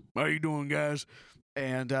cowboy. How you doing, guys?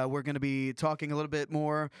 And we're going to be talking a little bit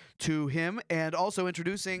more to him and also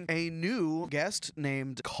introducing a new guest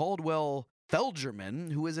named Caldwell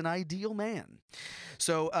Felgerman, who is an ideal man.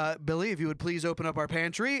 So, Billy, if you would please open up our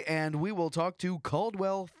pantry and we will talk to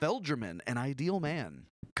Caldwell Felgerman, an ideal man.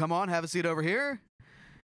 Come on, have a seat over here.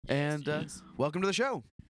 And yes. welcome to the show.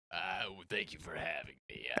 Well, thank you for having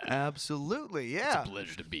me. Absolutely, yeah. It's a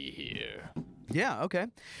pleasure to be here. Yeah, okay.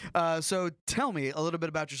 So tell me a little bit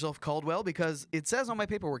about yourself, Caldwell, because it says on my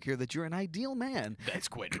paperwork here that you're an ideal man. That's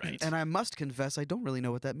quite right. And I must confess, I don't really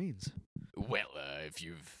know what that means. Well, if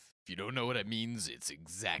you don't know what it means, it's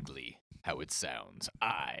exactly how it sounds.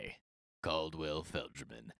 I, Caldwell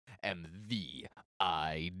Felgerman, am the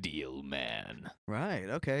ideal man. Right,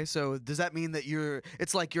 okay. So does that mean that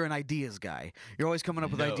it's like you're an ideas guy? You're always coming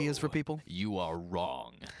up with ideas for No, people? You are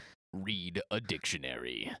wrong. Read a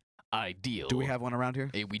dictionary. Ideal. Do we have one around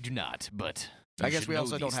here? We do not, but I you guess should we know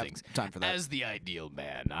also don't these have things. time for that. As the ideal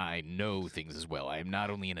man, I know things as well. I am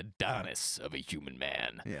not only an Adonis of a human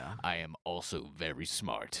man, Yeah. I am also very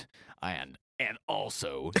smart and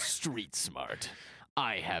also street smart.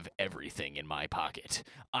 I have everything in my pocket.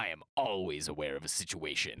 I am always aware of a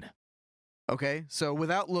situation. Okay, so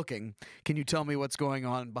without looking, can you tell me what's going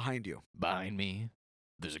on behind you? Behind me,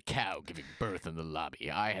 there's a cow giving birth in the lobby.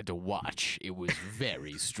 I had to watch. It was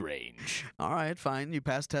very strange. All right, fine. You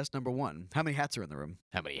passed test number 1. How many hats are in the room?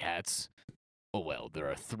 How many hats? Oh, well, there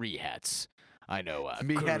are 3 hats. I know.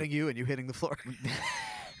 Me hatting you and you hitting the floor.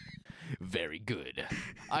 Very good.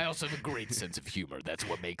 I also have a great sense of humor. That's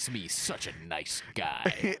what makes me such a nice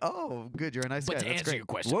guy. Oh, good. You're a nice But guy. to That's answer great. your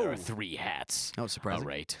question, Whoa. there are 3 hats. Oh, surprising. All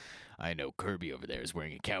right. I know Kirby over there is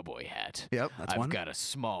wearing a cowboy hat. Yep, that's I've one. got a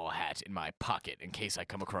small hat in my pocket in case I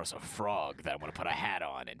come across a frog that I want to put a hat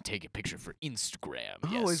on and take a picture for Instagram. Oh,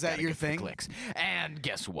 Yes, is that gotta your get the thing? Clicks. And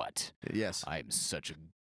guess what? Yes. I'm such an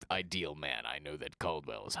ideal man. I know that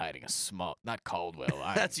Caldwell is hiding a small... Not Caldwell.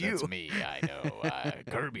 That's you. That's me. I know.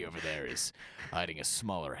 Kirby over there is hiding a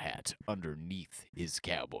smaller hat underneath his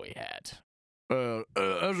cowboy hat.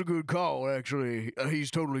 That's a good call, actually. He's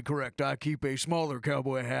totally correct. I keep a smaller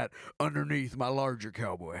cowboy hat underneath my larger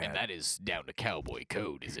cowboy hat. And that is down to cowboy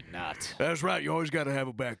code, is it not? That's right. You always got to have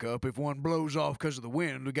a backup. If one blows off because of the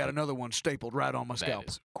wind, we got another one stapled right on my scalp.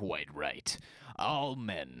 That is quite right. All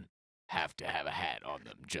men have to have a hat on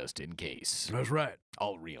them just in case. That's right.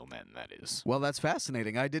 All real men, that is. Well, that's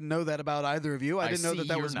fascinating. I didn't know that about either of you. I didn't know see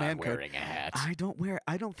that you're was not man code. wearing a hat. I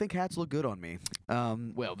don't think hats look good on me.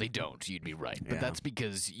 Well, they don't. You'd be right. But Yeah. that's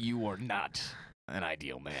because you are not an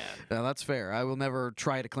ideal man. That's fair. I will never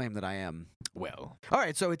try to claim that I am. Well, All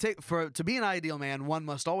right, so to be an ideal man, one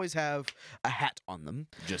must always have a hat on them,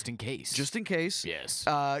 just in case. just in case. Yes.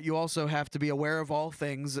 You also have to be aware of all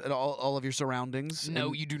things, and all of your surroundings. No,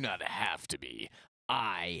 and- you do not have to be.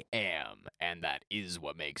 I am, and that is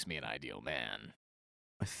what makes me an ideal man.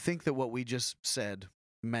 I think that what we just said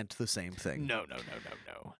meant the same thing. No.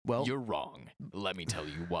 Well- you're wrong. Let me tell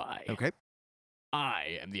you why. Okay.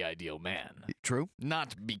 I am the ideal man. True.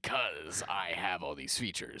 Not because I have all these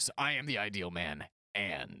features. I am the ideal man,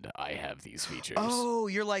 and I have these features. Oh,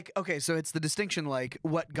 you're like, okay, so it's the distinction, like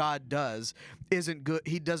what God does isn't good.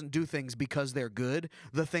 He doesn't do things because they're good.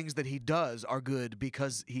 The things that he does are good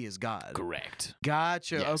because he is God. Correct.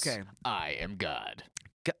 Gotcha. Yes, Okay. I am God.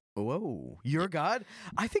 Whoa, you're God?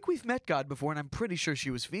 I think we've met God before, and I'm pretty sure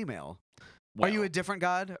she was female. Are you Well, a different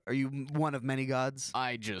God? Are you one of many gods?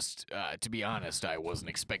 I just, to be honest, I wasn't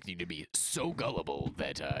expecting you to be so gullible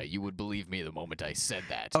that you would believe me the moment I said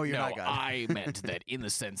that. Oh, you're no, not God. I meant that in the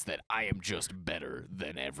sense that I am just better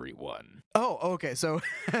than everyone. Oh, okay. So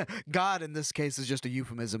God in this case is just a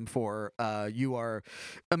euphemism for you are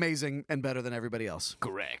amazing and better than everybody else.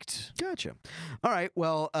 Correct. Gotcha. All right.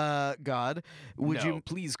 Well, God, would No, you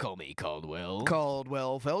please call me Caldwell.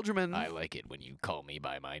 Caldwell Felgerman? I like it when you call me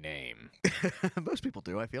by my name. Most people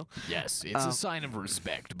do, I feel. Yes, it's a sign of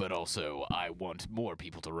respect, but also I want more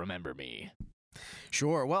people to remember me.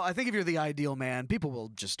 Sure. Well, I think if you're the ideal man, people will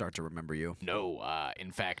just start to remember you. No, in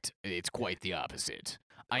fact, it's quite the opposite.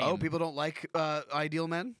 People don't like ideal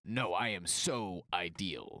men? No, I am so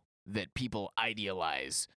ideal that people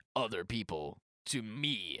idealize other people. To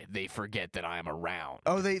me, they forget that I'm around.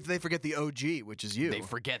 Oh, they forget the OG, which is you. They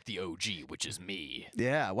forget the OG, which is me.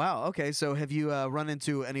 Yeah. Wow. Okay. So have you run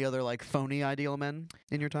into any other like phony ideal men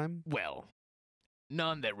in your time? Well,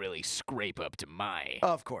 none that really scrape up to my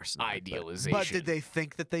Of course not. idealization. But did they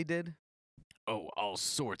think that they did? Oh, all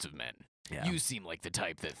sorts of men. Yeah. You seem like the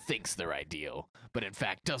type that thinks they're ideal, but in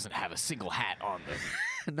fact doesn't have a single hat on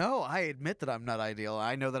them. No, I admit that I'm not ideal.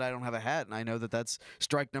 I know that I don't have a hat, and I know that that's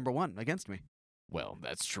strike number 1 against me. Well,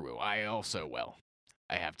 that's true. I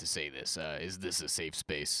have to say this. Is this a safe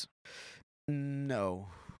space? No.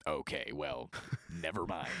 Okay, well, never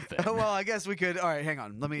mind then. Well, I guess we could. All right, hang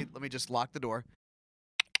on. Let me just lock the door.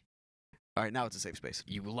 All right, now it's a safe space.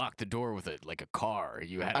 You locked the door with it like a car.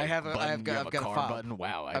 You had I've got a a car fob. button.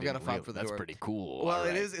 Wow, I've got a fob for the that's door. pretty cool. Well, All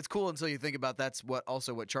right. it's cool until you think about that's what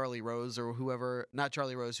Charlie Rose or whoever, not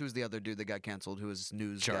Charlie Rose, who's the other dude that got canceled, who was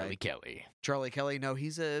news Charlie guy? Kelly. Charlie Kelly. No,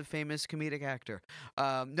 he's a famous comedic actor.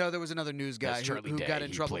 No, there was another news guy That's who Charlie Day. got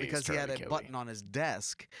in He trouble plays because he had a Charlie Kelly. button on his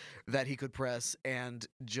desk that he could press and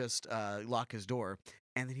just lock his door.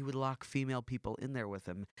 And then he would lock female people in there with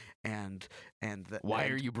him, Why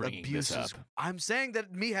are you bringing this up? I'm saying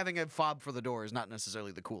that me having a fob for the door is not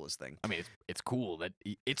necessarily the coolest thing. I mean, it's cool. That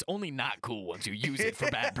it's only not cool once you use it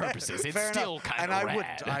for bad purposes. It's Fair still enough. kind And of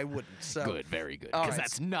rad. I wouldn't. So. Good, very good. All Because right.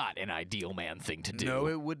 that's not an ideal man thing to do. No,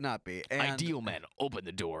 it would not be. And Ideal men open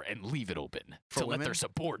the door and leave it open For to let women? their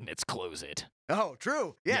subordinates close it. Oh,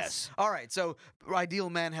 true. Yes. Yes. All right. So ideal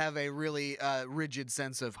men have a really rigid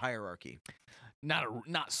sense of hierarchy.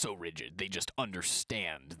 Not so rigid. They just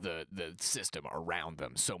understand the system around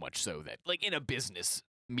them so much so that, like in a business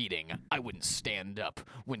meeting, I wouldn't stand up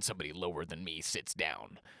when somebody lower than me sits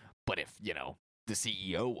down. But if, the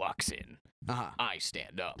CEO walks in, I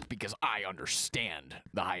stand up because I understand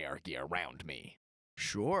the hierarchy around me.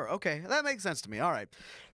 Sure. Okay. That makes sense to me. All right.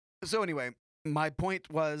 So anyway, my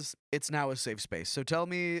point was it's now a safe space. So tell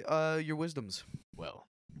me your wisdoms. Well,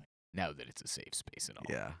 now that it's a safe space and all.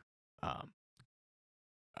 Yeah.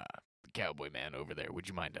 The cowboy man over there, would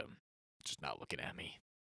you mind just not looking at me?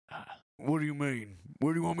 What do you mean?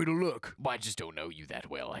 Where do you want me to look? Well, I just don't know you that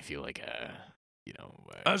well. I feel like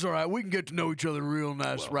That's all right. We can get to know each other real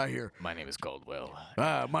nice well, right here. My name is Caldwell.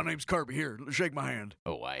 My name's Kirby. Here, shake my hand.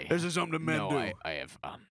 Oh, This is something that men do. I have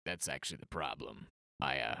that's actually the problem.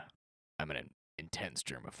 I'm an intense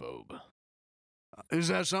germaphobe. Is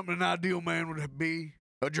that something an ideal man would be?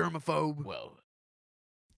 A germaphobe? Well,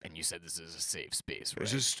 and you said this is a safe space, right?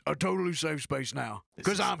 This is a totally safe space now. This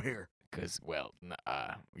Because is- I'm here. Because,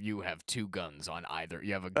 you have 2 guns on either.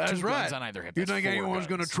 You have That's two right. guns on either hip. You That's think 4 anyone's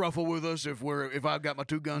going to guns. truffle with us if I've got my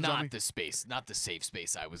 2 guns on me? Not the safe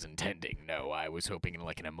space I was intending. No, I was hoping in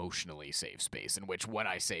like an emotionally safe space in which what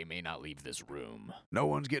I say may not leave this room. No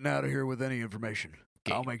one's getting out of here with any information.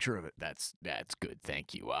 Okay. I'll make sure of it. That's good.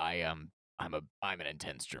 Thank you. I'm an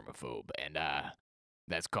intense germaphobe, and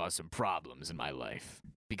that's caused some problems in my life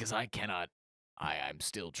because I'm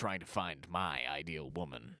still trying to find my ideal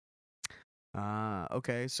woman.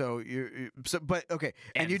 Okay. So okay.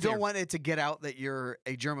 And you don't want it to get out that you're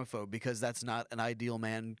a germaphobe because that's not an ideal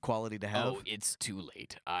man quality to have. Oh, it's too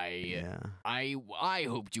late. I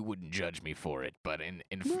hoped you wouldn't judge me for it, but in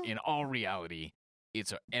all reality,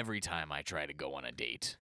 it's every time I try to go on a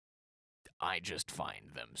date, I just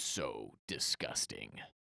find them so disgusting.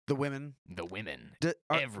 The women. The women.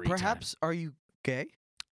 Perhaps time. are you gay?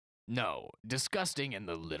 No, disgusting in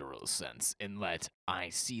the literal sense, in that I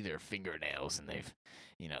see their fingernails and they've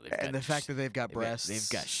got And the fact that they've got breasts. they've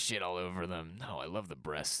got shit all over them. No, I love the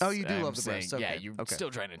breasts. Oh, you do I'm love the breasts, saying- Yeah, okay, you're okay.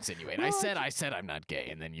 still trying to insinuate. Well, I said I'm not gay,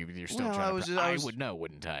 and then you're still Well, trying to. I was- would know,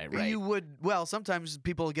 wouldn't I? Right? You would. Well, sometimes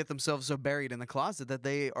people get themselves so buried in the closet that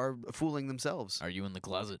they are fooling themselves. Are you in the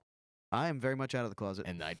closet? I am very much out of the closet.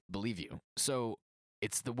 And I believe you. So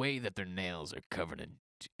it's the way that their nails are covered in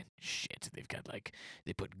shit. They've got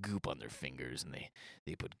they put goop on their fingers, and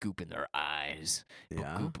they put goop in their eyes, put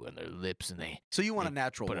goop on their lips, and So you want a they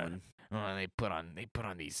natural put one. they put on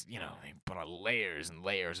these, they put on layers and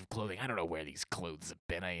layers of clothing. I don't know where these clothes have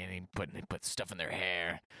been. They put stuff in their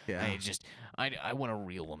hair. Yeah. I want a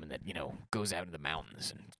real woman that goes out in the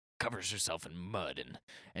mountains and covers herself in mud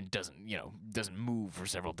and doesn't move for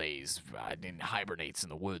several days and hibernates in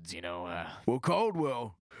the woods. Well,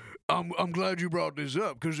 Caldwell, I'm glad you brought this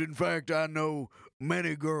up because, in fact, I know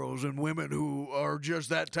many girls and women who are just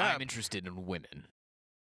that type. I'm interested in women.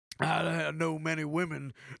 I know many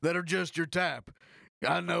women that are just your type.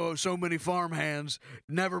 I know so many farmhands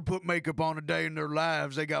never put makeup on a day in their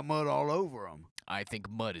lives. They got mud all over them. I think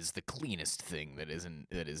mud is the cleanest thing that is in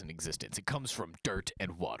existence. It comes from dirt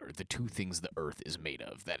and water, the two things the earth is made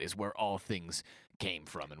of. That is where all things came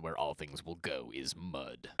from, and where all things will go is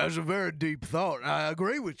mud. That's a very deep thought. I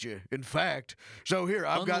agree with you. In fact, so here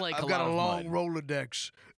I've got Unlike a a lot of long mud.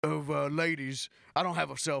 Rolodex of ladies. I don't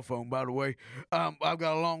have a cell phone, by the way. I've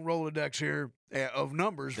got a long Rolodex here of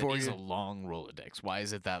numbers That for is you. a long Rolodex. Why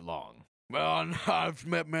is it that long? Well, I've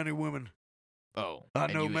met many women. Oh, I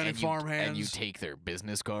and know you- many and you- And you farmhands. take their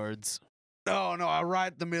business cards. No, I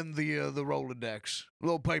write them in the Rolodex,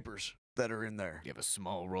 little papers that are in there. You have a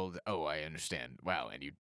small roll. Oh, I understand. Wow, and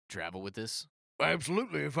you travel with this?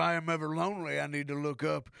 Absolutely. If I am ever lonely, I need to look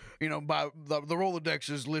up. By the Rolodex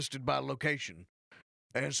is listed by location,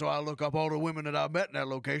 and so I look up all the women that I've met in that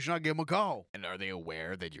location. I give them a call. And are they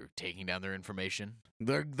aware that you're taking down their information?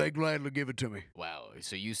 They gladly give it to me. Wow,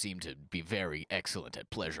 so you seem to be very excellent at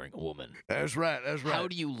pleasuring a woman. That's right. How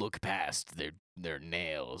do you look past their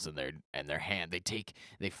nails and their hand?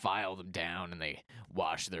 They file them down and they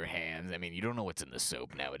wash their hands. I mean, you don't know what's in the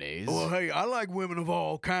soap nowadays. Well, hey, I like women of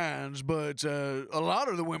all kinds, but a lot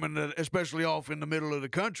of the women, that, especially off in the middle of the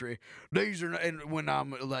country, these are, and when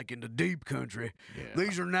I'm like in the deep country, Yeah.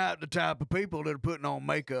 these are not the type of people that are putting on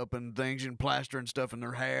makeup and things and plastering stuff in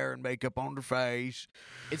their hair and makeup on their face.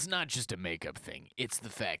 It's not just a makeup thing. It's the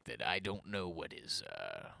fact that I don't know what is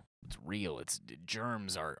what's real. It's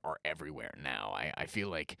germs are everywhere now. I feel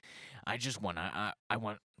like I just want I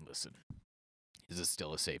want listen. Is this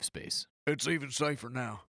still a safe space? It's even safer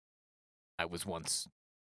now. I was once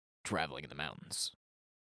traveling in the mountains,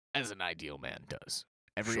 as an ideal man does.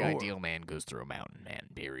 Every Sure. ideal man goes through a mountain, man.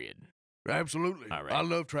 Period. Absolutely. All right. I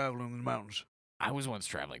love traveling in the mountains. I was once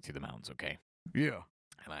traveling through the mountains. Okay, Yeah.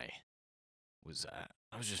 and I was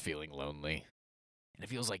just feeling lonely. And it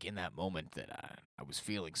feels like in that moment that I was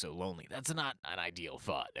feeling so lonely. That's not an ideal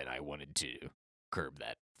thought, and I wanted to curb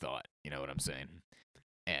that thought. You know what I'm saying?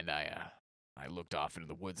 And I looked off into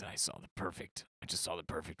the woods, and I just saw the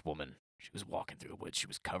perfect woman. She was walking through the woods. She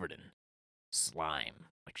was covered in slime,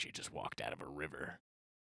 like she had just walked out of a river.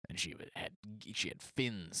 And she had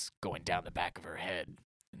fins going down the back of her head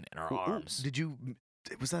and her arms.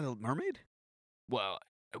 Was that a mermaid? Well,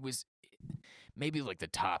 it was maybe like the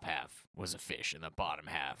top half was a fish and the bottom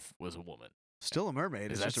half was a woman. Still a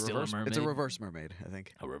mermaid. Is It's that just a still a reverse. It's a mermaid? reverse mermaid, I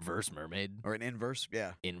think, A reverse mermaid, or an inverse.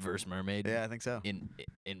 Yeah. inverse mermaid. Yeah, I think so.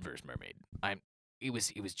 Inverse mermaid. It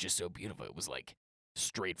was just so beautiful. It was like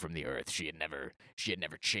straight from the earth. She had never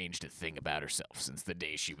changed a thing about herself since the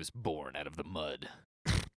day she was born out of the mud.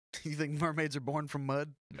 You think mermaids are born from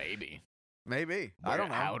mud? Maybe. Maybe. I don't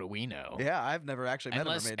know. How do we know? Yeah, I've never actually met a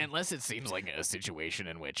mermaid. Unless it seems like a situation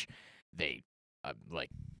in which they, like,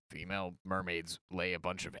 female mermaids lay a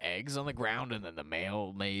bunch of eggs on the ground, and then the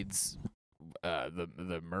male maids,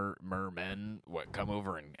 the mermen, come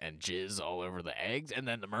over and jizz all over the eggs, and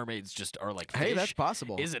then the mermaids just are like fish. Hey, that's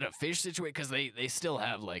possible. Is it a fish situation? Because they still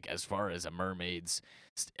have, like, as far as a mermaid's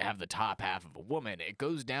have the top half of a woman, it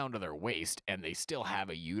goes down to their waist, and they still have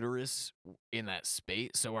a uterus in that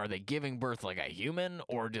space. So are they giving birth like a human,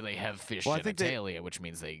 or do they have fish Well, I think they- genitalia, which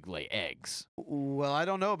means they lay eggs? Well, I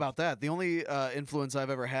don't know about that. The only influence I've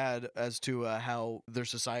ever had as to how their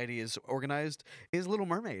society is organized is Little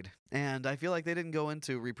Mermaid, and I feel like they didn't go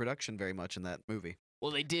into reproduction very much in that movie.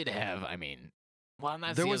 Well, they did have, I mean, Well, and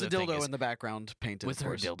that's There the was a other thing dildo is, in the background painted. with of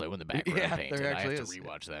her course. dildo in the background Yeah, painted. there I have actually to is.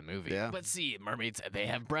 rewatch that movie. Yeah. But see, mermaids, they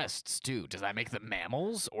have breasts too. Does that make them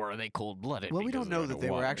mammals, or are they cold-blooded? Well, we because don't they're know that they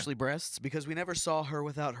were underwater? actually breasts because we never saw her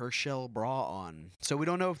without her shell bra on. So we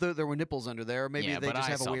don't know if there were nipples under there, or maybe yeah, they but just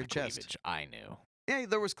I have a saw weird the chest. cleavage. I knew. Yeah,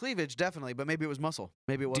 there was cleavage, definitely, but maybe it was muscle.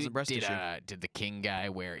 Maybe it wasn't breast tissue. Did the king guy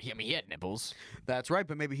wear? I mean, he had nipples. That's right,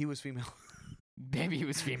 but maybe he was female. Maybe he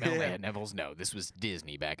was female. Yeah. They had nipples. No, this was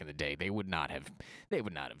Disney back in the day. They would not have. They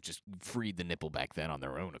would not have just freed the nipple back then on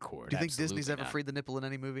their own accord. Do you think Disney's Absolutely ever not. freed the nipple in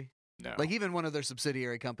any movie? No. Like even one of their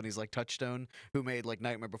subsidiary companies, like Touchstone, who made like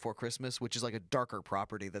Nightmare Before Christmas, which is like a darker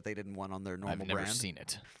property that they didn't want on their normal I've never brand. seen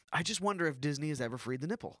it. I just wonder if Disney has ever freed the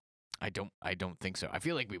nipple. I don't think so. I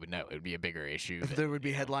feel like we would know. It would be a bigger issue. If than, there would be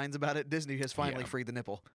you know, headlines about it, Disney has finally Yeah. freed the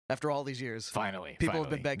nipple after all these years. Finally, People have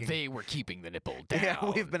been finally. begging. They were keeping the nipple down. Yeah,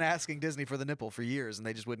 we've been asking Disney for the nipple for years, and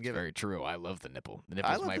they just wouldn't give it. Very true. I love the nipple. The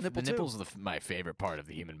I nipple's love my, the nipple, too. nipple's my favorite part of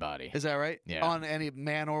the human body. Is that right? Yeah. On any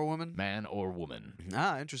man or woman? Man or woman.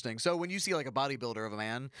 Ah, interesting. So when you see like a bodybuilder of a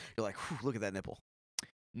man, you're like, "Whew, look at that nipple."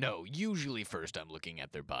 No, usually first I'm looking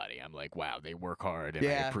at their body. I'm like, wow, they work hard, and I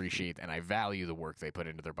Yeah. appreciate and I value the work they put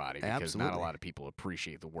into their body because not a Absolutely. lot of people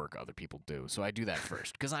appreciate the work other people do. So I do that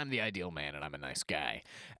first because I'm the ideal man and I'm a nice guy.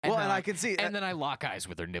 Well, then and I can see- and then I lock eyes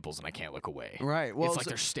with their nipples and I can't look away. Right. Well, it's like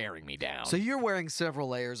so, they're staring me down. so you're wearing several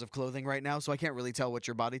layers of clothing right now, so I can't really tell what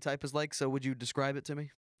your body type is like. So would you describe it to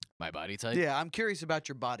me? My body type? Yeah, I'm curious about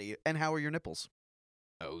your body and how are your nipples?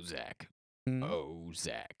 Oh, Zach. Mm. Oh,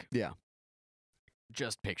 Zach. Yeah.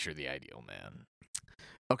 Just picture the ideal man.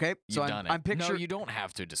 Okay, so You've done it. I'm picturing. No, you don't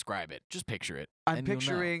have to describe it. Just picture it. I'm and you'll know.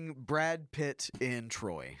 picturing Brad Pitt in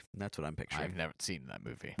Troy. That's what I'm picturing. I've never seen that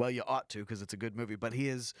movie. Well, you ought to because it's a good movie. But he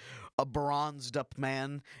is a bronzed up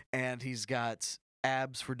man, and he's got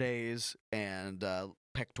abs for days and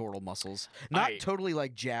pectoral muscles. Not totally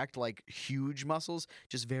like jacked, like huge muscles,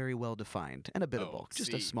 just very well defined and a bit of Oh, bulk,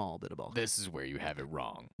 just a see, small bit of bulk. This is where you have it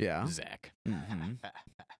wrong, Yeah. Zach. Mhm.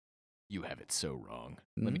 You have it so wrong.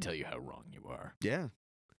 Let me Mhm. tell you how wrong you are. Yeah.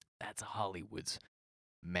 That's Hollywood's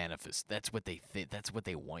manifest. That's what they think. That's what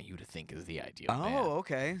they want you to think is the ideal Oh, man.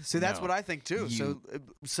 okay. See, that's No, what I think too. So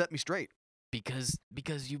set me straight. Because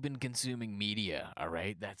you've been consuming media, all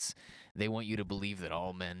right? They want you to believe that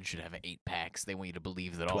all men should have 8-packs. They want you to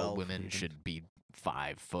believe that all 12 women even. should be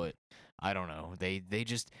 5 foot. I don't know. They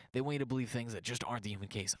want you to believe things that just aren't the human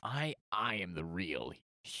case. I am the real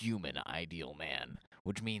human ideal man,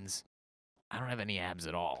 which means I don't have any abs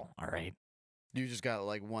at all, all right? You just got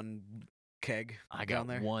like one keg I down got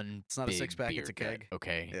there. one It's not a big six-pack, it's a beer gut, keg.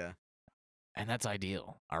 okay? Yeah. And that's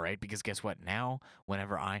ideal, all right? Because guess what? Now,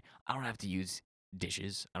 whenever I don't have to use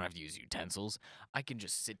dishes, I don't have to use utensils. I can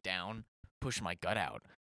just sit down, push my gut out,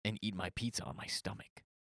 and eat my pizza on my stomach.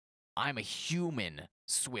 I'm a human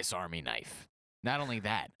Swiss Army knife. Not only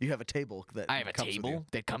that, You have a table that I have a comes with you. table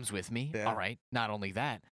that comes with me. Yeah. All right. Not only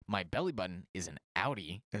that, my belly button is an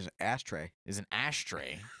Audi, There's an ashtray. is an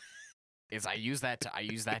ashtray. I use that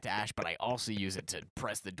to ash, but I also use it to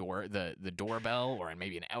press the doorbell or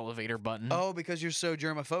maybe an elevator button. Oh, because you're so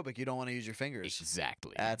germophobic, you don't want to use your fingers.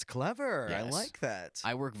 Exactly. That's clever. I Yes. like that.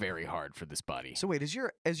 I work very hard for this body. So wait, is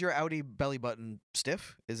your Audi belly button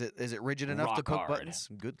stiff? Is it rigid enough to Rock poke hard. buttons?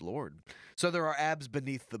 Good lord. So there are abs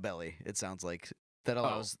beneath the belly. It sounds like that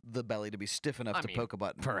allows the belly to be stiff enough I to mean, poke a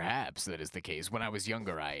button. Perhaps that is the case. When I was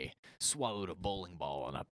younger, I swallowed a bowling ball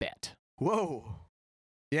on a bet. Whoa.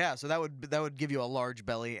 Yeah, so that would give you a large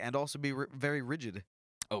belly and also be very rigid.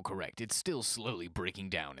 Oh, correct. It's still slowly breaking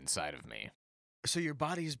down inside of me. So your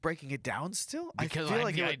body is breaking it down still? Because I feel I'm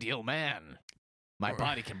like the it would- ideal man. My Or-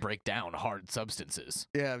 body can break down hard substances.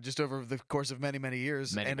 Yeah, just over the course of many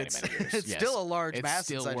years, Many, and many, it's many years, it's yes. still a large It's mass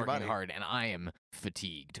still inside your working body. hard, and I am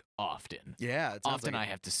fatigued often. Yeah, it sounds Often like I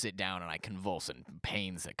have to sit down and I convulse in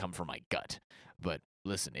pains that come from my gut. But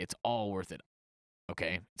listen, it's all worth it.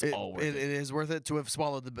 Okay? It's all worth it is worth it to have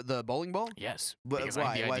swallowed the bowling ball. Yes. But Because why?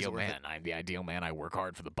 I'm the Why is it ideal worth it? man. I'm the ideal man. I work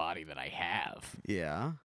hard for the body that I have.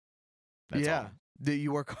 Yeah, That's yeah. all. Do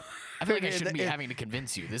you work? I feel like I and shouldn't be that- having to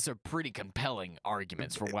convince you. These are pretty compelling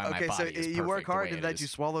arguments for why my Okay, so body is you work perfect the hard way and it that you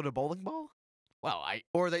is. swallowed a bowling ball, Well,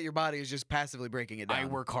 or that your body is just passively breaking it down. I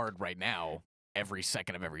work hard right now every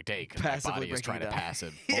second of every day because Passively my body is breaking trying it to down. pass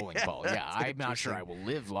a bowling ball. Yeah, that's I'm not sure I interesting.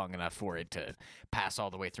 will live long enough for it to pass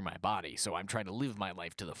all the way through my body. So I'm trying to live my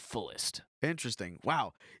life to the fullest. Interesting.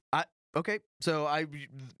 Wow. Okay, so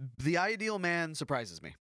the ideal man surprises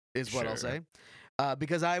me, is what I'll Sure. say.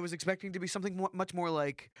 because I was expecting to be something much more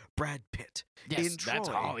like Brad Pitt. Yes, in that's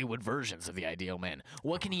Troy. Hollywood versions of the ideal man.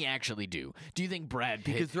 What can he actually do? Do you think Brad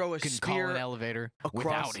Pitt He could throw a can spear call an elevator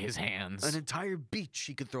across without his hands? An entire beach,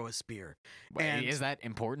 he could throw a spear. Wait, And is that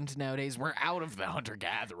important nowadays? We're out of the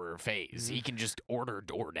hunter-gatherer phase. He can just order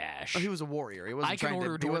DoorDash. oh, he was a warrior. He wasn't I can trying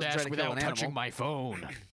order to, he wasn't trying DoorDash to kill without an touching animal. my phone.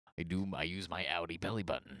 I use my Audi belly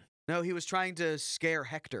button. No, he was trying to scare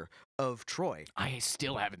Hector of Troy. I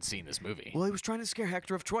still haven't seen this movie. Well, he was trying to scare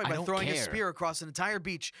Hector of Troy I by don't throwing a care. spear across an entire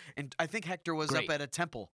beach, and I think Hector was Great. up at a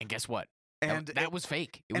temple. And guess what? And that was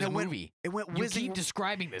fake. It was and a movie. It went You whizzing. keep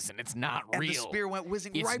describing this, and it's not and real. the spear went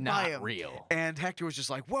whizzing It's right not by him. real. And Hector was just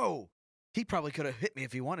like, "Whoa!" He probably could have hit me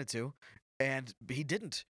if he wanted to, and he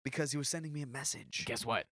didn't because he was sending me a message. Guess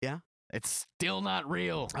what? Yeah? It's still not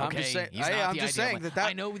real. Okay, I'm just saying. He's not I'm the just ideal saying man. that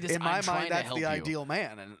I know this. in my I'm trying mind, to that's help the you. ideal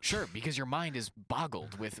man, and Sure, because your mind is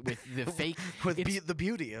boggled with the fake with it's- the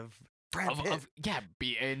beauty of Brad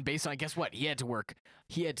Pitt. and based on guess what? He had to work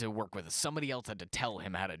with somebody else had to tell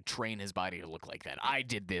him how to train his body to look like that. I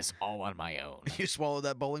did this all on my own. You swallowed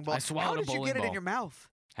that bowling ball. I swallowed How a did you bowling get it in ball. your mouth?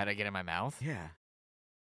 How'd I get it in my mouth? Yeah,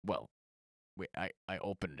 Well, wait, I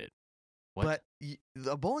opened it. What? but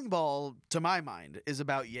a bowling ball, to my mind, is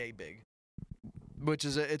about yay big, which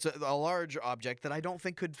is it's a large object that I don't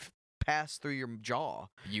think could pass through your jaw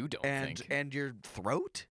You don't and think? and your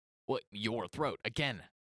throat. What? Your throat again?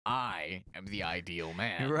 I am the ideal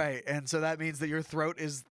man. Right, and so that means that your throat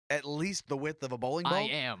is at least the width of a bowling ball. I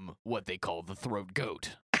am what they call the throat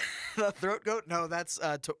goat. The throat goat? No, that's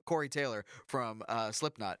Corey Taylor from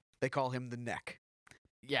Slipknot. They call him the neck.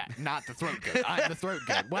 Yeah, not the throat goat. I'm the throat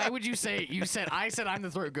goat. Why would you say? I said I'm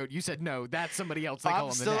the throat goat. You said no. That's somebody else. They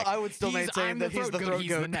call him the neck. I would still I'm maintain that he's the throat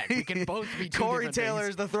He's goat. the neck. We can both be two Corey different Taylor things.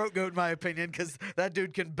 is the throat goat, in my opinion, because that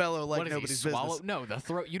dude can bellow like What does nobody's he swallow? business. No, the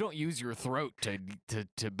throat. You don't use your throat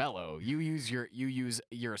to bellow. You use your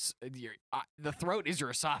the throat is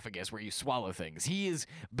your esophagus where you swallow things. He is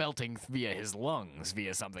belting via his lungs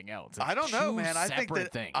via something else. It's I don't know, two man. I think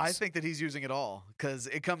separate that things. he's using it all because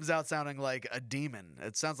it comes out sounding like a demon.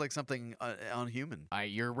 It sounds like something unhuman.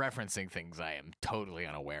 You're referencing things I am totally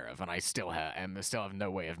unaware of, and I still have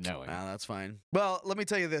no way of knowing. That's fine. Well, let me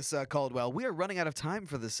tell you this, Caldwell. We are running out of time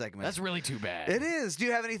for this segment. That's really too bad. It is. Do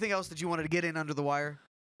you have anything else that you wanted to get in under the wire?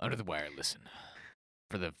 Under the wire, listen.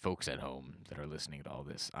 For the folks at home that are listening to all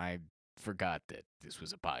this, I forgot that this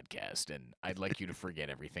was a podcast, and I'd like you to forget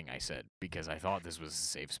everything I said because I thought this was a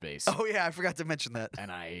safe space. Oh, yeah, I forgot to mention that.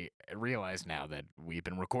 And I realize now that we've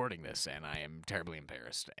been recording this, and I am terribly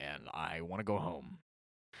embarrassed, and I want to go home.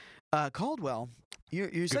 Caldwell,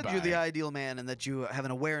 you said you're the Goodbye. ideal man and that you have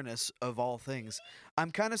an awareness of all things.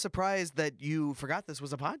 I'm kind of surprised that you forgot this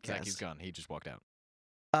was a podcast. Zach, he's gone. He just walked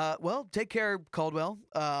out. Well, take care, Caldwell.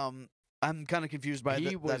 I'm kind of confused by He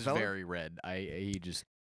that was fella. very red.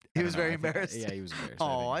 He I was don't know, very I think- embarrassed. Yeah, he was embarrassed.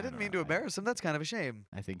 Oh, I don't didn't mean know. to embarrass him. That's kind of a shame.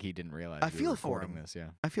 I think he didn't realize I we feel were for recording him. this. Yeah.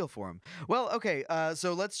 I feel for him. Well, okay,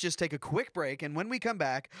 so let's just take a quick break, and when we come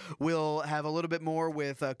back, we'll have a little bit more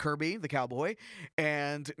with Kirby, the cowboy,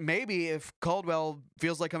 and maybe if Caldwell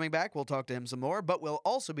feels like coming back, we'll talk to him some more, but we'll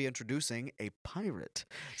also be introducing a pirate.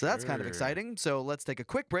 So that's kind of Sure. exciting. So let's take a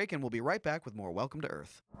quick break, and we'll be right back with more Welcome to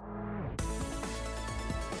Earth.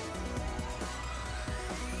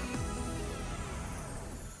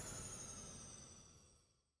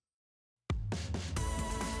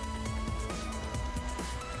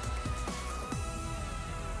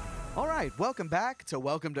 All right, welcome back to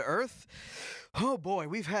Welcome to Earth. Oh boy,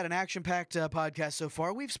 we've had an action-packed podcast so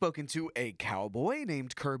far. We've spoken to a cowboy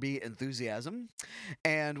named Kirby Enthusiasm,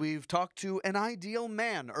 and we've talked to an ideal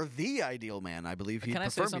man, or the ideal man, I believe he'd Can I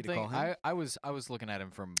say prefer me to something? call him. I was looking at him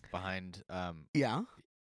from behind. Yeah,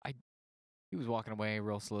 He was walking away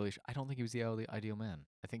real slowly. I don't think he was the ideal man.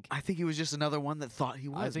 I think I think he was just another one that thought he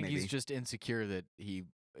was. I think maybe. he's just insecure that he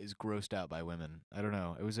is grossed out by women. I don't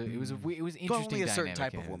know. It was Mm. interesting. Only a certain dynamic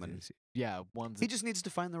type of in it. woman. Yeah, ones He that just needs to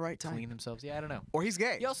find the right clean time. themselves. Yeah, I don't know. Or he's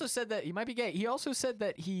gay. He also said that he might be gay. He also said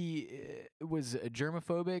that he was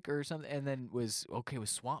germaphobic or something, and then was okay with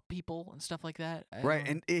swamp people and stuff like that. I Right,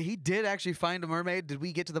 don't- and he did actually find a mermaid. Did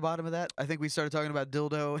we get to the bottom of that? I think we started talking about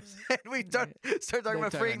dildo, and we started talking They're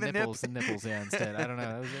about freeing the nipples, nip. the nipples. Yeah, instead. I don't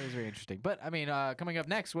know. That was very interesting. But I mean, coming up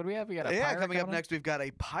next, what do we have? We got a Yeah, pirate coming up on? next, we've got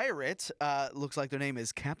a pirate. Looks like their name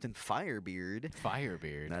is Captain Firebeard.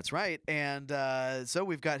 Firebeard. That's right, and so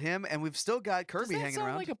we've got him, and we've still got Does Kirby that hanging sound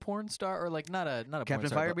around. like a porn star, or like not a porn Captain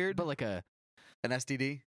star, Firebeard? but like a An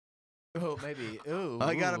STD. Oh, maybe. Ooh.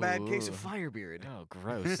 I got a bad case of Firebeard. Oh,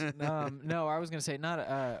 gross. No, I was gonna say not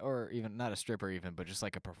or even not a stripper even, but just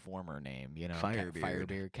like a performer name. You know, Firebeard.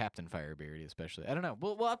 Firebeard, Captain Firebeard, especially. I don't know.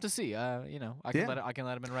 We'll have to see. You know, I can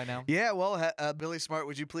let him in right now. Yeah, well, Billy Smart,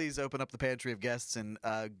 would you please open up the pantry of guests and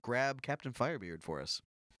grab Captain Firebeard for us?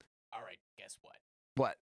 All right, guess what?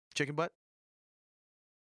 What? Chicken butt?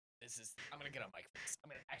 I'm gonna get on mic for this. I'm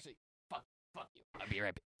gonna actually fuck you. I'll be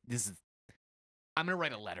right back. I'm gonna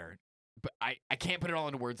write a letter, but I can't put it all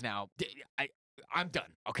into words now. I'm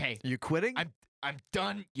done. Okay. You quitting? I'm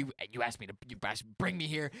done. You asked me to bring me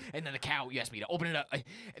here, and then the cow. You asked me to open it up. I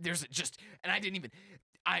didn't even.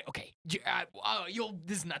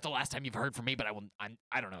 This is not the last time you've heard from me, but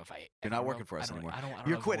I don't know if I. You're not working for us anymore.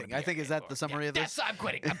 You're know if quitting. I think is that the summary of this? I'm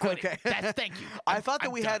quitting. I'm quitting. Okay. Thank you. I thought that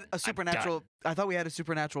I'm we done. had a supernatural. I thought we had a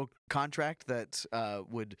supernatural contract that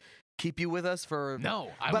would keep you with us for.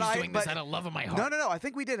 No, I was doing this out of love of my heart. No. I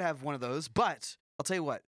think we did have one of those, but I'll tell you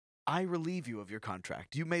what. I relieve you of your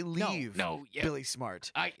contract. You may leave, Billy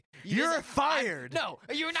Smart. You're fired. No,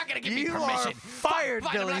 you're not going to give me You permission. are fired,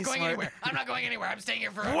 Fine, Billy I'm not going Smart. anywhere. I'm not going anywhere. I'm staying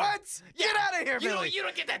here forever. What? Yeah. Get out of here, Billy. You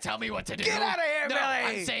don't get to tell me what to do. Get out of here, no,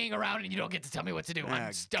 Billy. I'm staying around and you don't get to tell me what to do.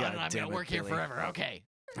 I'm done and I'm going to work here forever. Okay.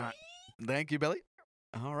 Thank you, Billy.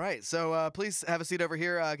 All right. So please have a seat over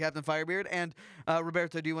here, Captain Firebeard. And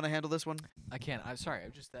Roberto, do you want to handle this one? I can't. I'm sorry.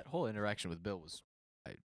 Just that whole interaction with Bill was.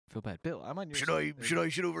 I feel bad. Bill, I'm on your. Should I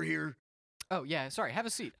sit over here? Oh yeah, sorry. Have a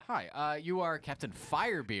seat. Hi. You are Captain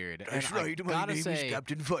Firebeard. That's right. My name is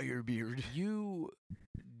Captain Firebeard. You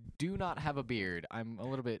do not have a beard. I'm a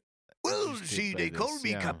little bit. Well, see, they call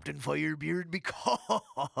me Captain Firebeard because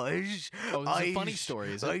this is a funny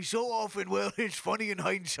story, is it? I so often, well, it's funny in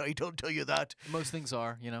hindsight, I'll tell you that. Most things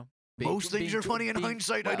are, you know. Most things are funny in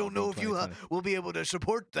hindsight. I don't know if you will be able to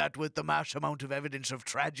support that with the mass amount of evidence of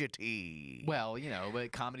tragedy. Well, you know,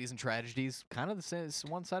 but comedies and tragedies, kind of the same. It's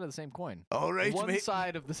one side of the same coin. All right, one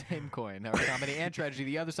side of the same coin. Our comedy and tragedy.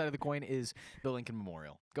 The other side of the coin is the Lincoln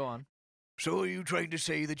Memorial. Go on. So are you trying to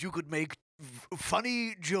say that you could make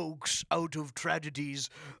funny jokes out of tragedies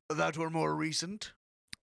that were more recent?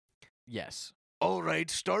 Yes. All right,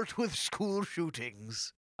 start with school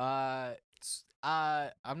shootings. I'm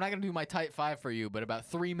not gonna do my tight 5 for you, but about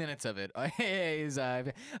 3 minutes of it is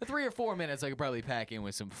 3 or 4 minutes. I could probably pack in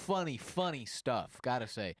with some funny stuff. Gotta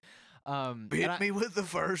say. Hit me with the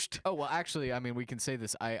first. Oh well, actually, I mean, we can say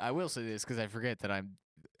this. I will say this because I forget that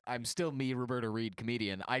I'm still me, Roberto Reed,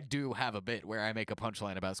 comedian. I do have a bit where I make a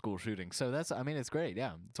punchline about school shooting. So that's, I mean, it's great.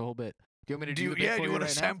 Yeah, it's a whole bit. Do you want me to do the bit for do you want right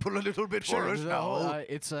to sample a little bit for us now?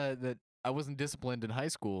 It's that I wasn't disciplined in high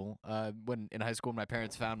school. When in high school, my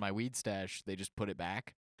parents found my weed stash. They just put it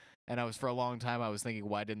back. And I was, for a long time, I was thinking,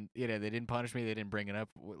 why didn't, they didn't punish me. They didn't bring it up.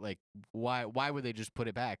 Like, why would they just put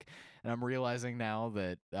it back? And I'm realizing now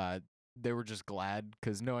that, they were just glad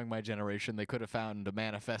because, knowing my generation, they could have found a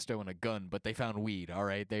manifesto and a gun, but they found weed. All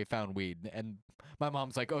right, they found weed, and my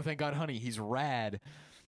mom's like, "Oh, thank God, honey, he's rad."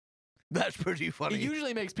 That's pretty funny. It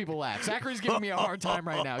usually makes people laugh. Zachary's giving me a hard time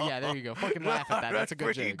right now. Yeah, there you go. Fucking laugh at that. That's a good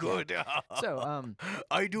pretty joke. good. Yeah. So,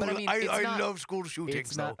 I do. But I mean, I love school shootings.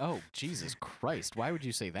 It's not. Oh, Jesus Christ! Why would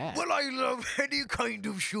you say that? Well, I love any kind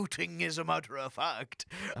of shooting, as a matter of fact.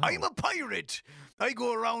 Oh. I'm a pirate. I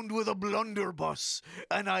go around with a blunderbuss,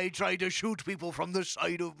 and I try to shoot people from the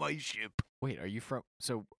side of my ship. Wait, are you from?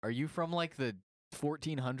 So, are you from like the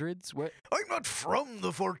 1400s? What? I'm not from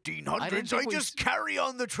the 1400s. I just carry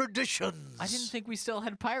on the traditions. I didn't think we still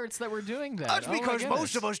had pirates that were doing that. That's Oh, my because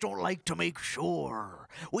most goodness. of us don't like to make shore.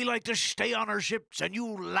 We like to stay on our ships, and you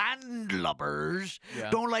landlubbers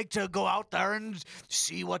don't like to go out there and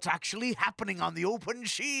see what's actually happening on the open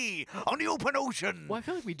sea, on the open ocean. Well, I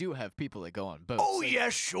feel like we do have people that go on boats. Oh,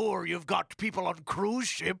 yes, sure. You've got people on cruise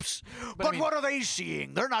ships. But But I mean- what are they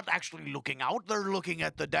seeing? They're not actually looking out. They're looking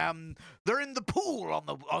at the damn... They're in the pool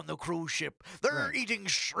on the cruise ship. They're eating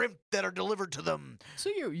shrimp that are delivered to them. So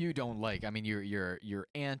you don't like? I mean, you're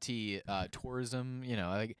anti tourism. You know,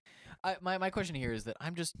 like, my question here is that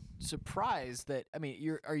I'm just surprised that, I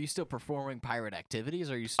mean, are you still performing pirate activities?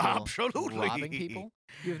 Are you still Absolutely. robbing people?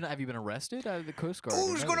 Have you been arrested? The Coast Guard.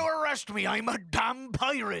 Who's going to arrest me? I'm a damn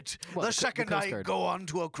pirate. Well, the second Coast I Guard. go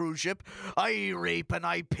onto a cruise ship, I rape and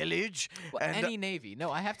I pillage. Well, and any Navy.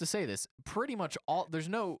 No, I have to say this. Pretty much there's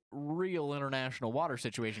no real international water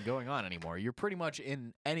situation going on anymore. You're pretty much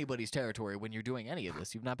in anybody's territory when you're doing any of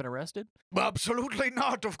this. You've not been arrested? Absolutely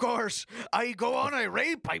not, of course. I go on, I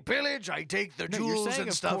rape, I pillage, pillage, I take their No, jewels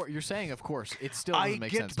and stuff. You're saying, of course. It still I doesn't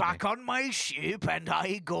make sense get back to me. on my ship and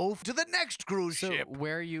I go to the next cruise So ship.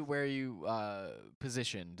 where are you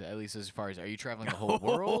positioned? At least as far as are you traveling the whole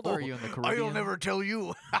world? Or are you in the Caribbean? I'll never tell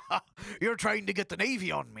you. You're trying to get the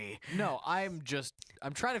Navy on me. No, I'm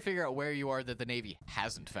trying to figure out where you are that the Navy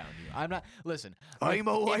hasn't found you. I'm not. Listen, I'm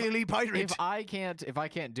a wily pirate. if I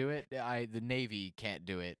can't do it, the Navy can't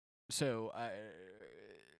do it. So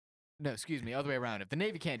no, excuse me, other way around. If the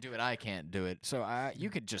Navy can't do it, I can't do it. So you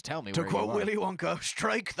could just tell me To where quote you are. Willy Wonka,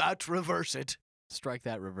 strike that, reverse it. Strike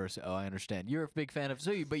that, reverse it. Oh, I understand. You're a big fan of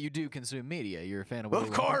but you do consume media. You're a fan of Willy Of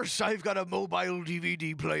Wonka? course, I've got a mobile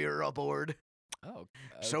DVD player aboard. Oh,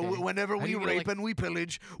 So okay. whenever How do we you get, rape like- and we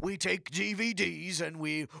pillage, we take DVDs and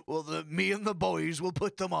me and the boys will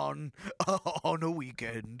put them on a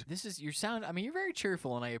weekend. This is you're very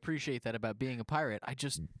cheerful, and I appreciate that about being a pirate.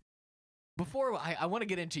 Before I want to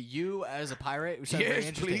get into you as a pirate, which sounds very Yes,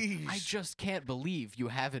 interesting. I please. just can't believe you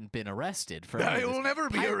haven't been arrested for any I of this. will never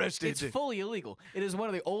be arrested. It's fully illegal. It is one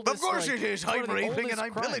of the oldest. Of course like, it is. it's one I'm of the raping oldest and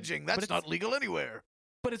I'm crimes. pillaging. But That's it's- not legal anywhere.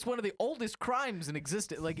 But it's one of the oldest crimes in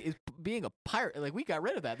existence. Like, is being a pirate. Like, we got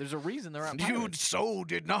rid of that. There's a reason there aren't You pirates. so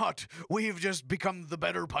did not. We've just become the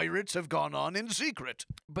better pirates, have gone on in secret.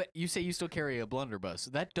 But you say you still carry a blunderbuss.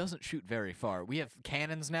 That doesn't shoot very far. We have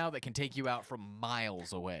cannons now that can take you out from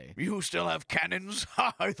miles away. You still have cannons?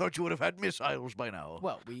 Ha! I thought you would have had missiles by now.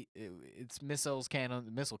 Well, it's missile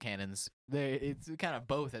cannons. It's kind of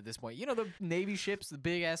both at this point. You know the Navy ships, the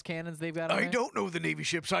big ass cannons they've got. On I there? don't know the Navy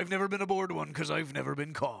ships. I've never been aboard one because I've never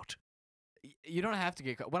been caught. You don't have to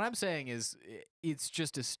get caught. What I'm saying is, it's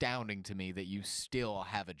just astounding to me that you still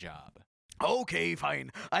have a job. Okay,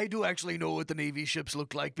 fine. I do actually know what the Navy ships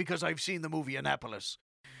look like because I've seen the movie Annapolis.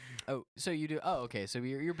 Oh, so you do? Oh, okay. So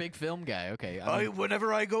you're a big film guy. Okay. I mean,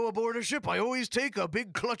 Whenever I go aboard a ship, I always take a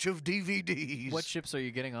big clutch of DVDs. what ships are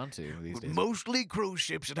you getting onto these days? Mostly cruise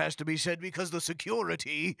ships, it has to be said, because the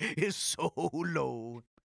security is so low.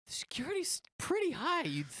 The security's pretty high.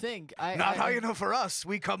 You'd think. Not high enough for us.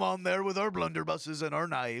 We come on there with our blunderbusses and our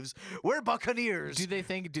knives. We're buccaneers. Do they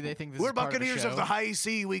think this We're is part buccaneers of of the the show? high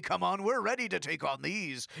sea. We come on. We're ready to take on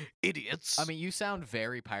these idiots. I mean, you sound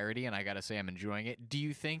very piratey, and I gotta say, I'm enjoying it. Do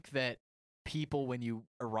you think that people, when you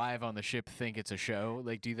arrive on the ship, think it's a show?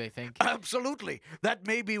 Like, do they think? Absolutely. That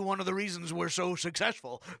may be one of the reasons we're so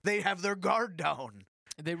successful. They have their guard down.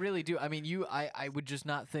 They really do. I mean, I would just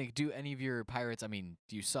not think. Do any of your pirates? I mean,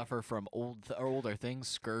 do you suffer from older things,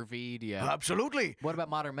 scurvy? Do you? Absolutely. What about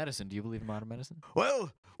modern medicine? Do you believe in modern medicine?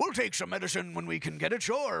 Well, we'll take some medicine when we can get it,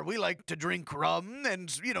 sure. We like to drink rum, and,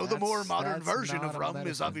 the more That's- modern that's version not of a rum is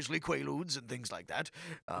medicine. obviously Quaaludes and things like that.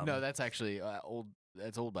 No, that's actually old.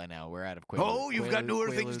 That's old by now. We're out of Quaaludes. Oh, you've got newer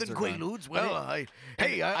things than are gone. Quaaludes? Well, I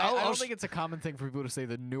I'll don't think it's a common thing for people to say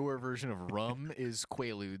the newer version of rum is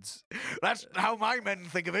Quaaludes. that's how my men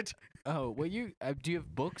think of it. Oh, well, you do you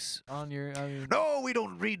have books on your? No, we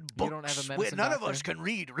don't read books. You don't have a medicine None of doctor? us can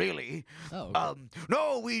read, really. Oh, okay.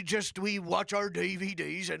 No, we watch our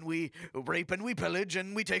DVDs and we rape and we pillage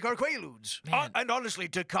and we take our Quaaludes. Man. And honestly,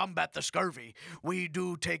 to combat the scurvy, we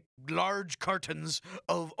do take large cartons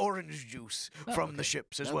of orange juice Oh, from the okay.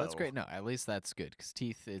 ships as No, well. That's great. No, at least that's good because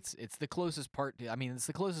teeth. It's the closest part. I mean, it's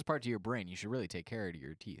the closest part to your brain. You should really take care of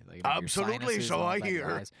your teeth. Like, your Absolutely, sinuses so and all I that, your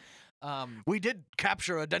hear. eyes. We did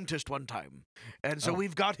capture a dentist one time, and so Oh.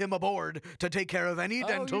 we've got him aboard to take care of any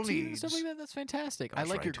dental your teeth and needs. stuff like that. That's fantastic. I That's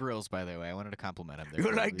like your right. grills, by the way. I wanted to compliment them.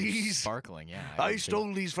 You like these? Sparkling, yeah. I would say-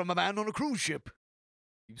 stole these from a man on a cruise ship.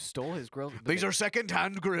 You stole his grills. But These are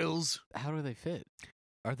second-hand grills. How do they fit?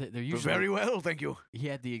 Are they? They're usually Very well, thank you. He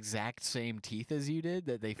had the exact same teeth as you did.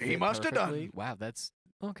 That they fit He must have done. perfectly? Wow, that's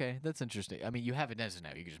okay. That's interesting. I mean, you have a dentist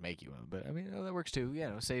now. You can just make you one. But I mean, that works too.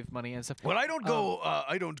 Save money and stuff. Well, I don't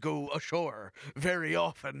go ashore very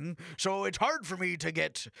often, so it's hard for me to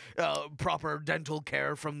get proper dental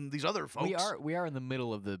care from these other folks. We are in the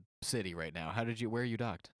middle of the city right now. Where are you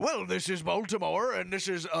docked? Well, this is Baltimore, and this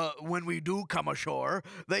is when we do come ashore,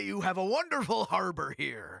 that you have a wonderful harbor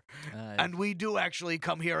here. And we do actually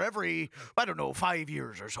come here every, 5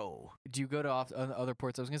 years or so. do you go to other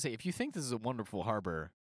ports? I was gonna say, if you think this is a wonderful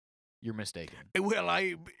harbor, you're mistaken.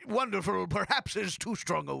 Well, wonderful perhaps is too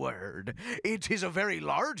strong a word. It is a very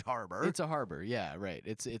large harbor. It's a harbor, yeah, right.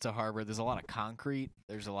 It's a harbor. There's a lot of concrete.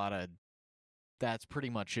 There's a lot of. That's pretty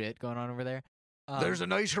much it going on over there. There's a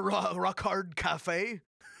nice rock hard cafe.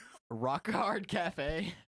 Rock Hard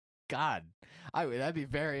Cafe. God, that'd be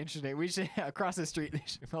very interesting. We should across the street. They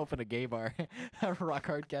should open a gay bar, a rock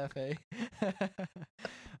hard cafe.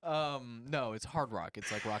 No, it's hard rock.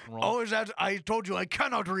 It's like rock and roll. Oh, is that? I told you I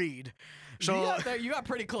cannot read. So you got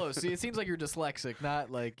pretty close. See, it seems like you're dyslexic,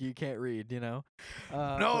 not like you can't read. no.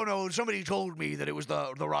 Somebody told me that it was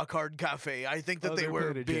the Rock Hard Cafe. I think that they they're were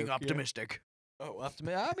playing a being joke, yeah. optimistic. Oh,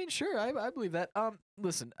 I mean, sure, I believe that.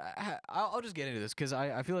 Listen, I'll just get into this because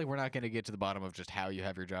I feel like we're not going to get to the bottom of just how you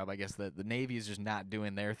have your job. I guess the Navy is just not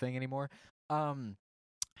doing their thing anymore.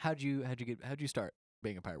 How'd you start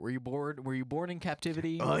being a pirate? Were you born in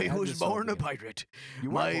captivity? I was born a pirate. You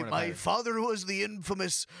were born a My pirate. father was the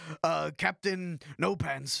infamous Captain No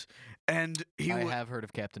Pants, and I have heard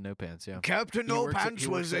of Captain No Pants. Yeah, Captain He No works at- Pants he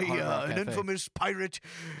works was at Hard Rock an Cafe. infamous pirate.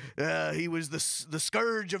 He was the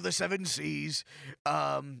scourge of the seven seas,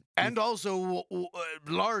 and also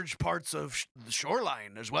large parts of the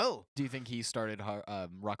shoreline as well. Do you think he started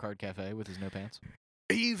Rock Hard Cafe with his no pants?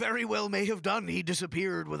 He very well may have done. He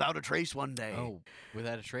disappeared without a trace one day. Oh,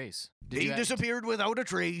 without a trace. He disappeared without a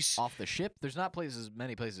trace. Off the ship. There's not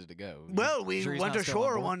many places to go. Well, we Sure he's went not still on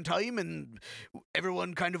ashore board? one time, and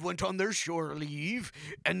everyone kind of went on their shore leave,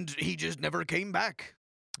 and he just never came back.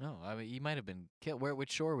 Oh, I mean, he might have been killed.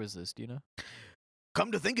 Which shore was this? Do you know?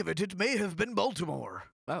 Come to think of it, it may have been Baltimore.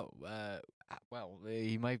 Oh, well,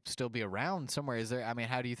 he might still be around somewhere. Is there? I mean,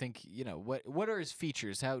 how do you think? What are his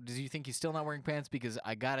features? How does you think he's still not wearing pants? Because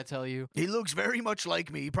I gotta tell you, He looks very much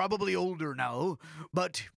like me, probably older now,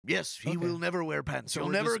 but yes, he Okay. will never wear pants. So You'll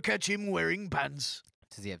we're never just- catch him wearing pants.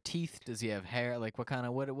 does he have teeth? Does he have hair? Like what kind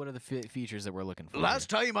of what are the features that we're looking for? Last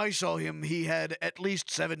time I saw him, he had at least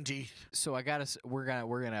 7 teeth. So we're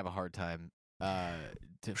gonna have a hard time.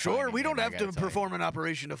 To Sure, finding we him, don't I have gotta to tell you. perform an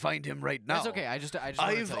operation to find him right now. That's okay. I just wanna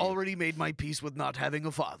I've tell you. already made my peace with not having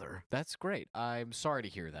a father. That's great. I'm sorry to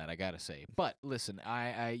hear that. I gotta say, but listen,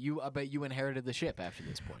 I bet you inherited the ship after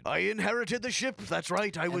this point. I inherited the ship. That's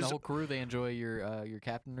right. And the whole crew, they enjoy your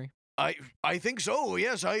captainry. I think so.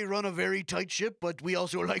 Yes, I run a very tight ship, but we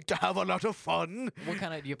also like to have a lot of fun. What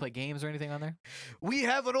kind of do you play games or anything on there? We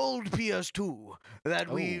have an old PS2 that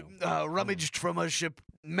we rummaged from a ship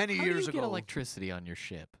many How years do you ago. get electricity on your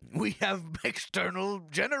ship? We have external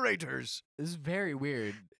generators. This is very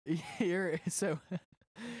weird. So.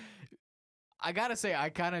 I gotta say, I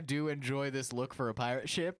kind of do enjoy this look for a pirate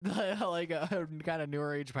ship, like a kind of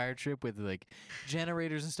newer age pirate ship with like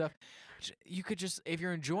generators and stuff. You could just, if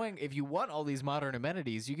you want all these modern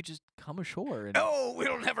amenities, you could just come ashore and No,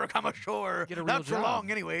 we'll never come ashore. get a real Not for job.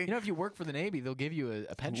 long, anyway. If you work for the Navy, they'll give you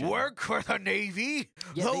a pension. Work for the Navy?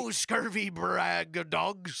 Yeah, Those scurvy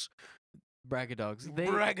braggadogs. Braggadogs.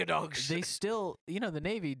 Braggadogs. They still, the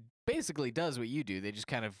Navy basically does what you do. They just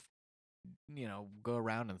kind of, go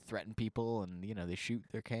around and threaten people, and they shoot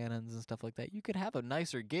their cannons and stuff like that. You could have a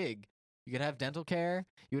nicer gig. You could have dental care.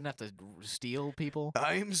 You wouldn't have to steal people.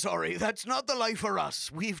 I'm sorry, that's not the life for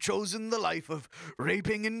us. We've chosen the life of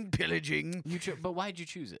raping and pillaging. But why'd you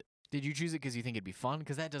choose it? Did you choose it because you think it'd be fun?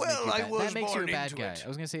 Because that does Well, make I you bad. was That makes you a born bad into guy. it. I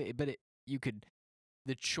was gonna say, but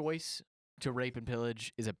the choice to rape and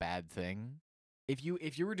pillage is a bad thing. If you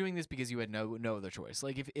were doing this because you had no other choice,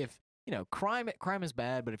 like if crime is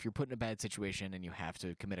bad, but if you're put in a bad situation and you have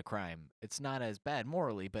to commit a crime, it's not as bad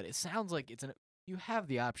morally. But it sounds like you have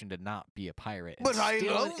the option to not be a pirate. And But I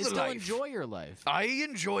love the still life. enjoy your life. I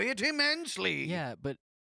enjoy it immensely. Yeah, but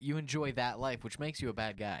you enjoy that life, which makes you a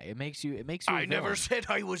bad guy. It makes you. A I never villain. said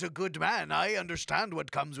I was a good man. I understand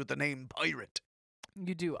what comes with the name pirate.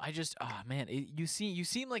 You do. I just, man, you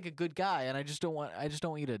seem like a good guy, and I just don't want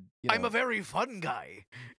you to. I'm a very fun guy.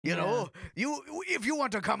 You know, if you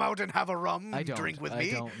want to come out and have a rum I don't. drink with I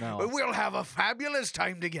me, don't know. we'll have a fabulous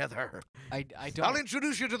time together. I don't. I'll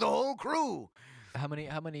introduce you to the whole crew. How many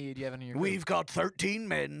do you have in your group? We've got 13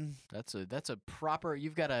 men. That's a proper.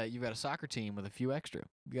 You've got a soccer team with a few extra.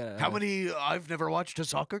 You got How many? I've never watched a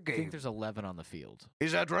soccer I think game. there's 11 on the field.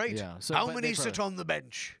 Is that right? Yeah. So How but many they sit on the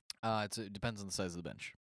bench? It depends on the size of the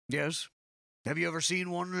bench. Yes. Have you ever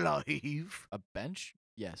seen one live? A bench?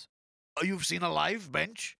 Yes. Oh, you've seen a live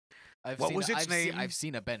bench? I've What seen, was its name? I've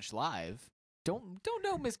seen a bench live. Don't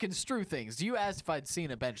misconstrue things. You asked if I'd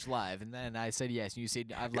seen a bench live, and then I said yes. And you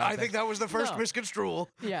said I've. I think that was the first No. misconstrual.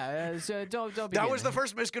 Yeah. So don't. That was begin. the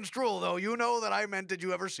first misconstrual, though. You know that I meant, did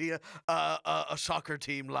you ever see a soccer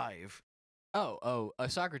team live? A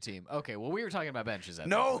soccer team. Okay, well, we were talking about benches. At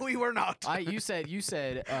No, that point. we were not. You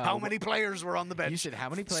said. How many players were on the bench? You said how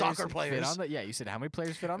many players Soccer fit players. on the. Yeah, you said how many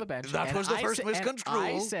players fit on the bench. That and was the I first sa- misconstrue.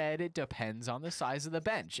 And I said it depends on the size of the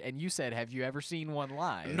bench, and you said, "Have you ever seen one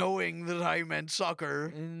live?" Knowing that I meant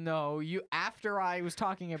soccer. No, you. After I was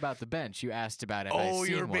talking about the bench, you asked about it. Oh,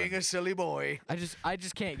 you're being a silly boy. I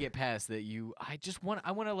just can't get past that.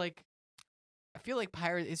 I want to like. I feel like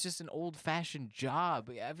pirate is just an old-fashioned job.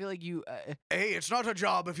 I feel like you. Hey, it's not a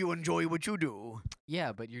job if you enjoy what you do.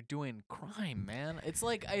 Yeah, but you're doing crime, man. It's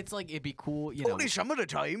like it'd be cool, you know. Only some of the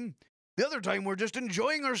time. The other time we're just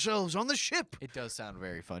enjoying ourselves on the ship. It does sound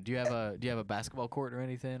very fun. Do you have a basketball court or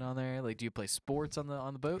anything on there? Like, do you play sports on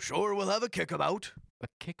the boat? Sure, we'll have a kickabout. A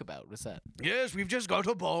kickabout. What's that? Yes, we've just got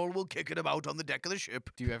a ball. We'll kick it about on the deck of the ship.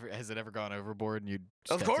 Has it ever gone overboard and you?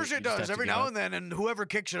 Of course it does, every now and then, and whoever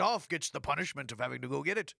kicks it off gets the punishment of having to go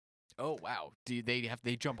get it. Oh wow! Do they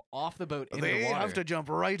jump off the boat into They the water? have to jump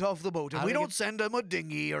right off the boat, and How we do they don't send them a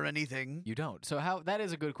dinghy or anything. You don't. So how? That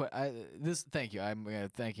is a good question. Thank you. I'm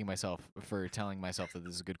thanking myself for telling myself that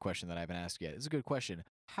this is a good question that I haven't asked yet. It's a good question.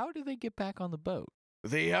 How do they get back on the boat?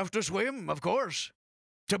 They have to swim, of course.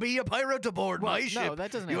 To be a pirate aboard my ship,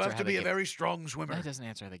 that doesn't you answer have how to they be a get- very strong swimmer. That doesn't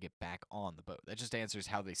answer how they get back on the boat. That just answers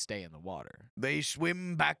how they stay in the water. They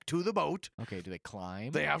swim back to the boat. Okay, do they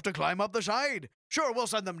climb? They have to climb up the side. Sure, we'll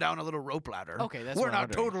send them down a little rope ladder. Okay, that's We're what I'm not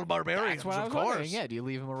wondering. total barbarians, That's what I of was wondering. course. Yeah, do you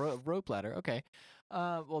leave them a rope ladder? Okay.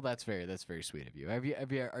 Well, that's very sweet of you.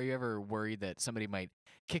 Are you ever worried that somebody might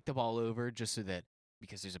kick the ball over just so that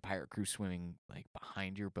because there's a pirate crew swimming like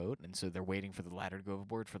behind your boat, and so they're waiting for the ladder to go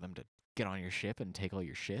overboard for them to get on your ship and take all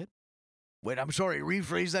your shit? Wait, I'm sorry.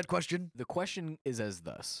 Rephrase that question. The question is as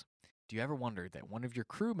thus: do you ever wonder that one of your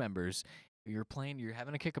crew members, you're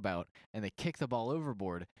having a kickabout, and they kick the ball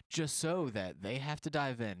overboard just so that they have to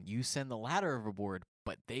dive in? You send the ladder overboard,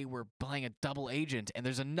 but they were playing a double agent, and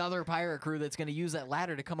there's another pirate crew that's going to use that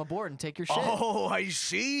ladder to come aboard and take your shit. Oh, I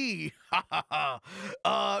see. No.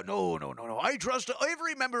 I trust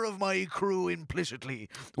every member of my crew implicitly.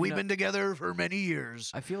 We've been together for many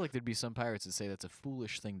years. I feel like there'd be some pirates that say that's a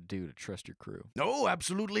foolish thing to do to trust your crew. No,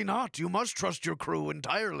 absolutely not. You must trust your crew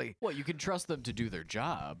entirely. Well, you can trust them to do their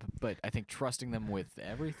job, but I think trusting them with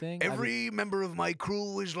everything. Every member of my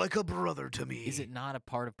crew is like a brother to me. Is it not a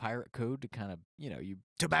part of pirate code to kind of, you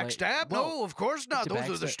To play- backstab? Well, No, of course not. to Those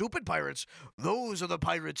are the backstab- stupid pirates. Those are the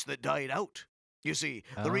pirates that died out. You see,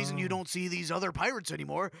 the reason you Oh. don't see these other pirates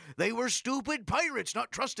anymore, they were stupid pirates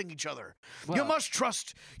not trusting each other. You Well- must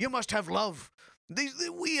trust. You must have love.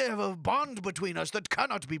 We have a bond between us that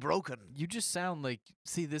cannot be broken. You just sound like.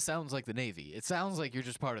 See, this sounds like the Navy. It sounds like you're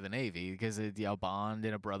just part of the Navy because it's bond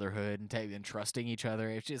and a brotherhood and trusting each other.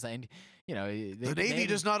 It's just The Navy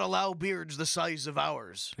does not allow beards the size of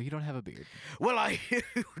ours. Oh, you don't have a beard. Well, I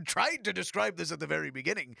tried to describe this at the very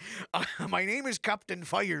beginning. My name is Captain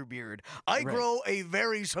Firebeard. I Right. grow a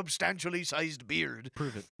very substantially sized beard.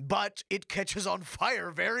 Prove it. But it catches on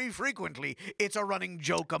fire very frequently. It's a running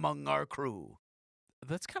joke among our crew.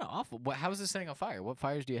 That's kind of awful. How is this setting on fire? What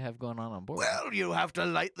fires do you have going on board? Well, you have to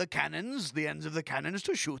light the cannons, the ends of the cannons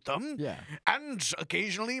to shoot them. Yeah. And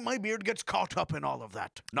occasionally my beard gets caught up in all of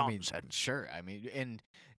that nonsense. Sure. And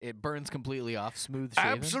it burns completely off, smooth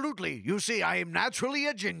shaven. Absolutely. You see, I am naturally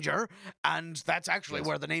a ginger, and that's actually Yes.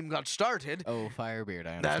 where the name got started. Oh, Firebeard,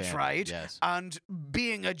 I understand. That's right. Yes. And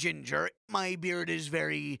being a ginger, my beard is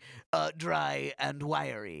very dry and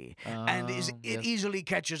wiry, and it Yes. easily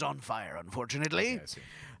catches on fire, unfortunately. Okay, I see.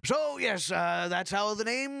 So, yes, that's how the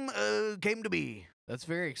name came to be. That's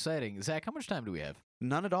very exciting. Zach, how much time do we have?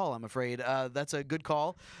 None at all, I'm afraid. That's a good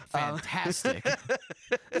call. Fantastic. This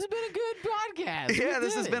has been a good podcast. Yeah,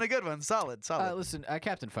 this has been a good one. Solid. Listen,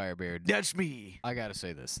 Captain Firebeard, That's me. I got to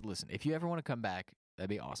say this. Listen, if you ever want to come back, that'd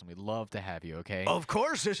be awesome. We'd love to have you, okay? Of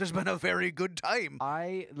course, this has been a very good time.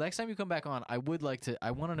 Next time you come back on, I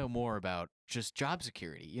want to know more about just job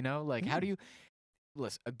security, like how do you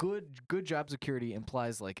listen, a good job security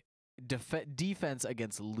implies like defense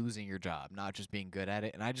against losing your job, not just being good at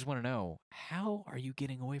it. And I just want to know, how are you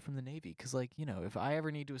getting away from the Navy? Because if I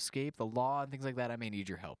ever need to escape the law and things like that, I may need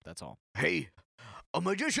your help. That's all. Hey, a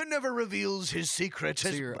magician never reveals his secrets. So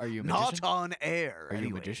are you a not magician? on air. Are you a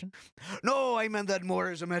anyway. magician? No, I meant that more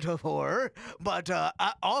as a metaphor. But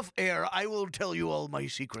off air, I will tell you all my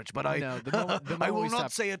secrets. But No, the moment I will we not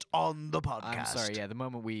stop- say it on the podcast. I'm sorry. Yeah, the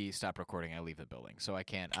moment we stop recording, I leave the building, so I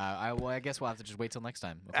can't. I guess we'll have to just wait till next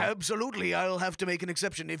time. Okay? Absolutely, I'll have to make an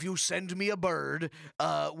exception. If you send me a bird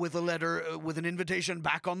with a letter with an invitation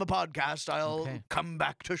back on the podcast, I'll Okay. come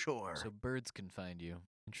back to shore. So birds can find you.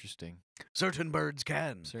 Interesting. Certain birds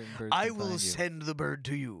can. Certain birds I can will find you. send the bird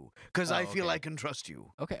to you because Oh, I feel okay. I can trust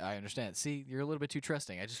you. Okay, I understand. See, you're a little bit too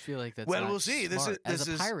trusting. I just feel like that's Well, not we'll see. This smart. is- As this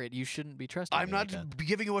a is- pirate, you shouldn't be trusting. I'm me not like that.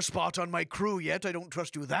 giving you a spot on my crew yet. I don't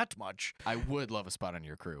trust you that much. I would love a spot on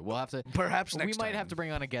your crew. We'll have to. Perhaps We next might time. have to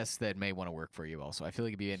bring on a guest that may want to work for you. Also, I feel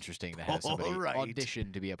like it'd be interesting to have somebody Alright.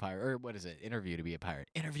 audition to be a pirate, or what is it? Interview to be a pirate.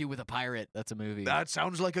 Interview with a pirate. That's a movie. That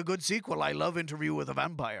sounds like a good sequel. I love Interview with a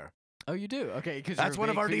Vampire. Oh, you do? Okay, because That's one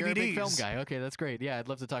of our You're a big film DVDs. guy. Okay, that's great. Yeah, I'd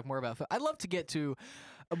love to talk more about. I'd love to get to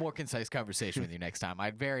a more concise conversation with you next time.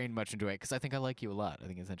 I'd very much enjoy it because I think I like you a lot. I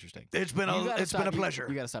think it's interesting. It's been You a gotta it's been a stop- pleasure.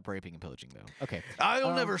 You got to stop raping and pillaging, though. Okay.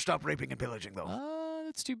 I'll never stop raping and pillaging though.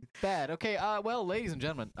 That's too bad. Okay. Well, ladies and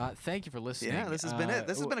gentlemen, thank you for listening. Yeah, this has been it.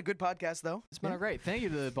 This has been a good podcast, though. It's been great. Thank you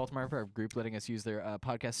to the Baltimore Improv Group letting us use their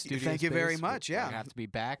podcast studio. Thank you very space. much, We're yeah. gonna have to be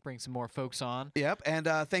back, bring some more folks on. Yep, and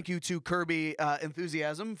thank you to Kirby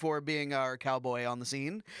Enthusiasm for being our cowboy on the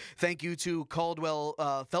scene. Thank you to Caldwell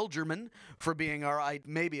Felgerman for being our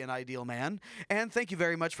maybe an ideal man. And thank you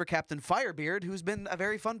very much for Captain Firebeard, who's been a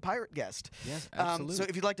very fun pirate guest. Yes, absolutely. So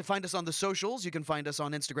if you'd like to find us on the socials, you can find us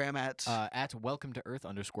on Instagram At welcome to Earth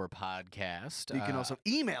 _podcast. you can also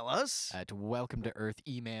email us. At welcome to Earth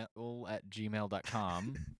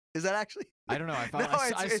email@gmail.com. Is that actually? I don't know. I No,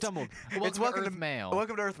 I stumbled. it's Welcome to Earth Mail.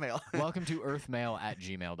 Welcome to Earth Mail. Welcome to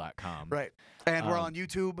earthmail@gmail.com. Right. And we're Um, on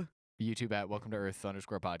YouTube. YouTube at welcome to Earth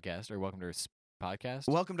 _podcast or welcome to Earth podcast.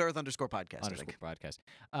 Welcome to Earth _podcast. I think. Podcast.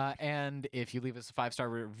 And if you leave us a 5-star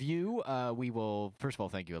review, we will, first of all,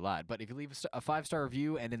 thank you a lot. But if you leave us a 5-star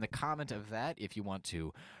review and in the comment of that, if you want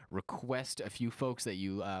to request a few folks that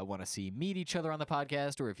you want to see meet each other on the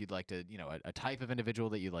podcast, or if you'd like to, a type of individual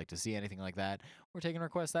that you'd like to see, anything like that, we're taking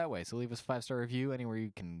requests that way. So leave us a 5-star review anywhere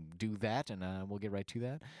you can do that, and we'll get right to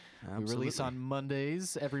that. We release on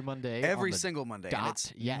Mondays, every Monday. Every on the single Monday. dot. And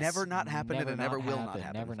it's Yes. never not happened and it never will not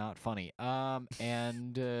happen. Never not funny.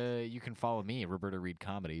 And you can follow me, Roberto Reed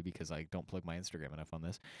Comedy, because I don't plug my Instagram enough on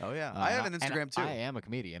this. Oh, yeah. I have an and Instagram, too. I am a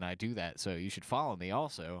comedian. I do that, so you should follow me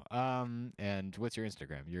also. And what's your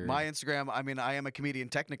Instagram? My Instagram, I mean, I am a comedian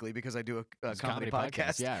technically because I do a It's a comedy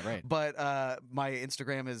podcast. Yeah, right. But my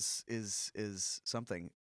Instagram is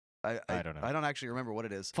something. I don't know. I don't actually remember what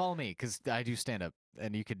it is. Follow me, because I do stand up,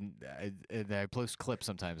 and you can. I post clips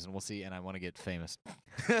sometimes, and we'll see. And I want to get famous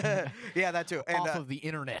Yeah, that too. And, off of the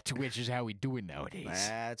internet, which is how we do it nowadays.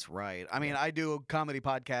 that's right. I mean, I do comedy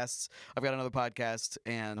podcasts. I've got another podcast,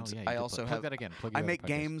 and Oh, yeah, you I did also plug have. that again. Plug your I other make podcast.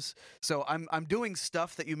 games, so I'm doing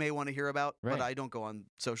stuff that you may want to hear about, Right. but I don't go on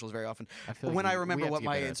socials very often. I feel like When I we remember have to what get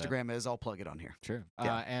my better at that. Instagram is, I'll plug it on here. Sure.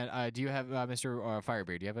 Yeah. And do you have Mr.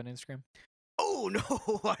 Firebeard? Do you have an Instagram? Oh no,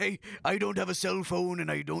 I don't have a cell phone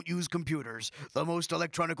and I don't use computers. The most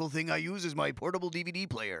electronical thing I use is my portable DVD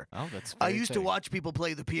player. Oh, that's. I very used to exciting. watch people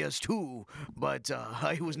play the PS2, but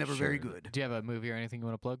I was never very Sure. good. Do you have a movie or anything you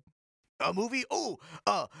want to plug? A movie?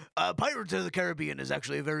 Pirates of the Caribbean is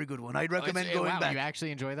actually a very good one. I'd recommend going wow, back. You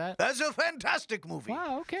actually enjoy that? That's a fantastic movie.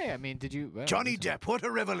 Wow. Okay. I mean, did you? Well, Johnny listen. Depp, what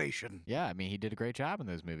a revelation. Yeah. I mean, he did a great job in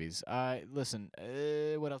those movies. Listen.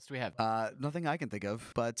 What else do we have? Nothing I can think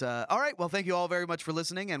of. But all right. Well, thank you all very much for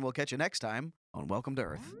listening, and we'll catch you next time on Welcome to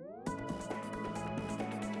Earth.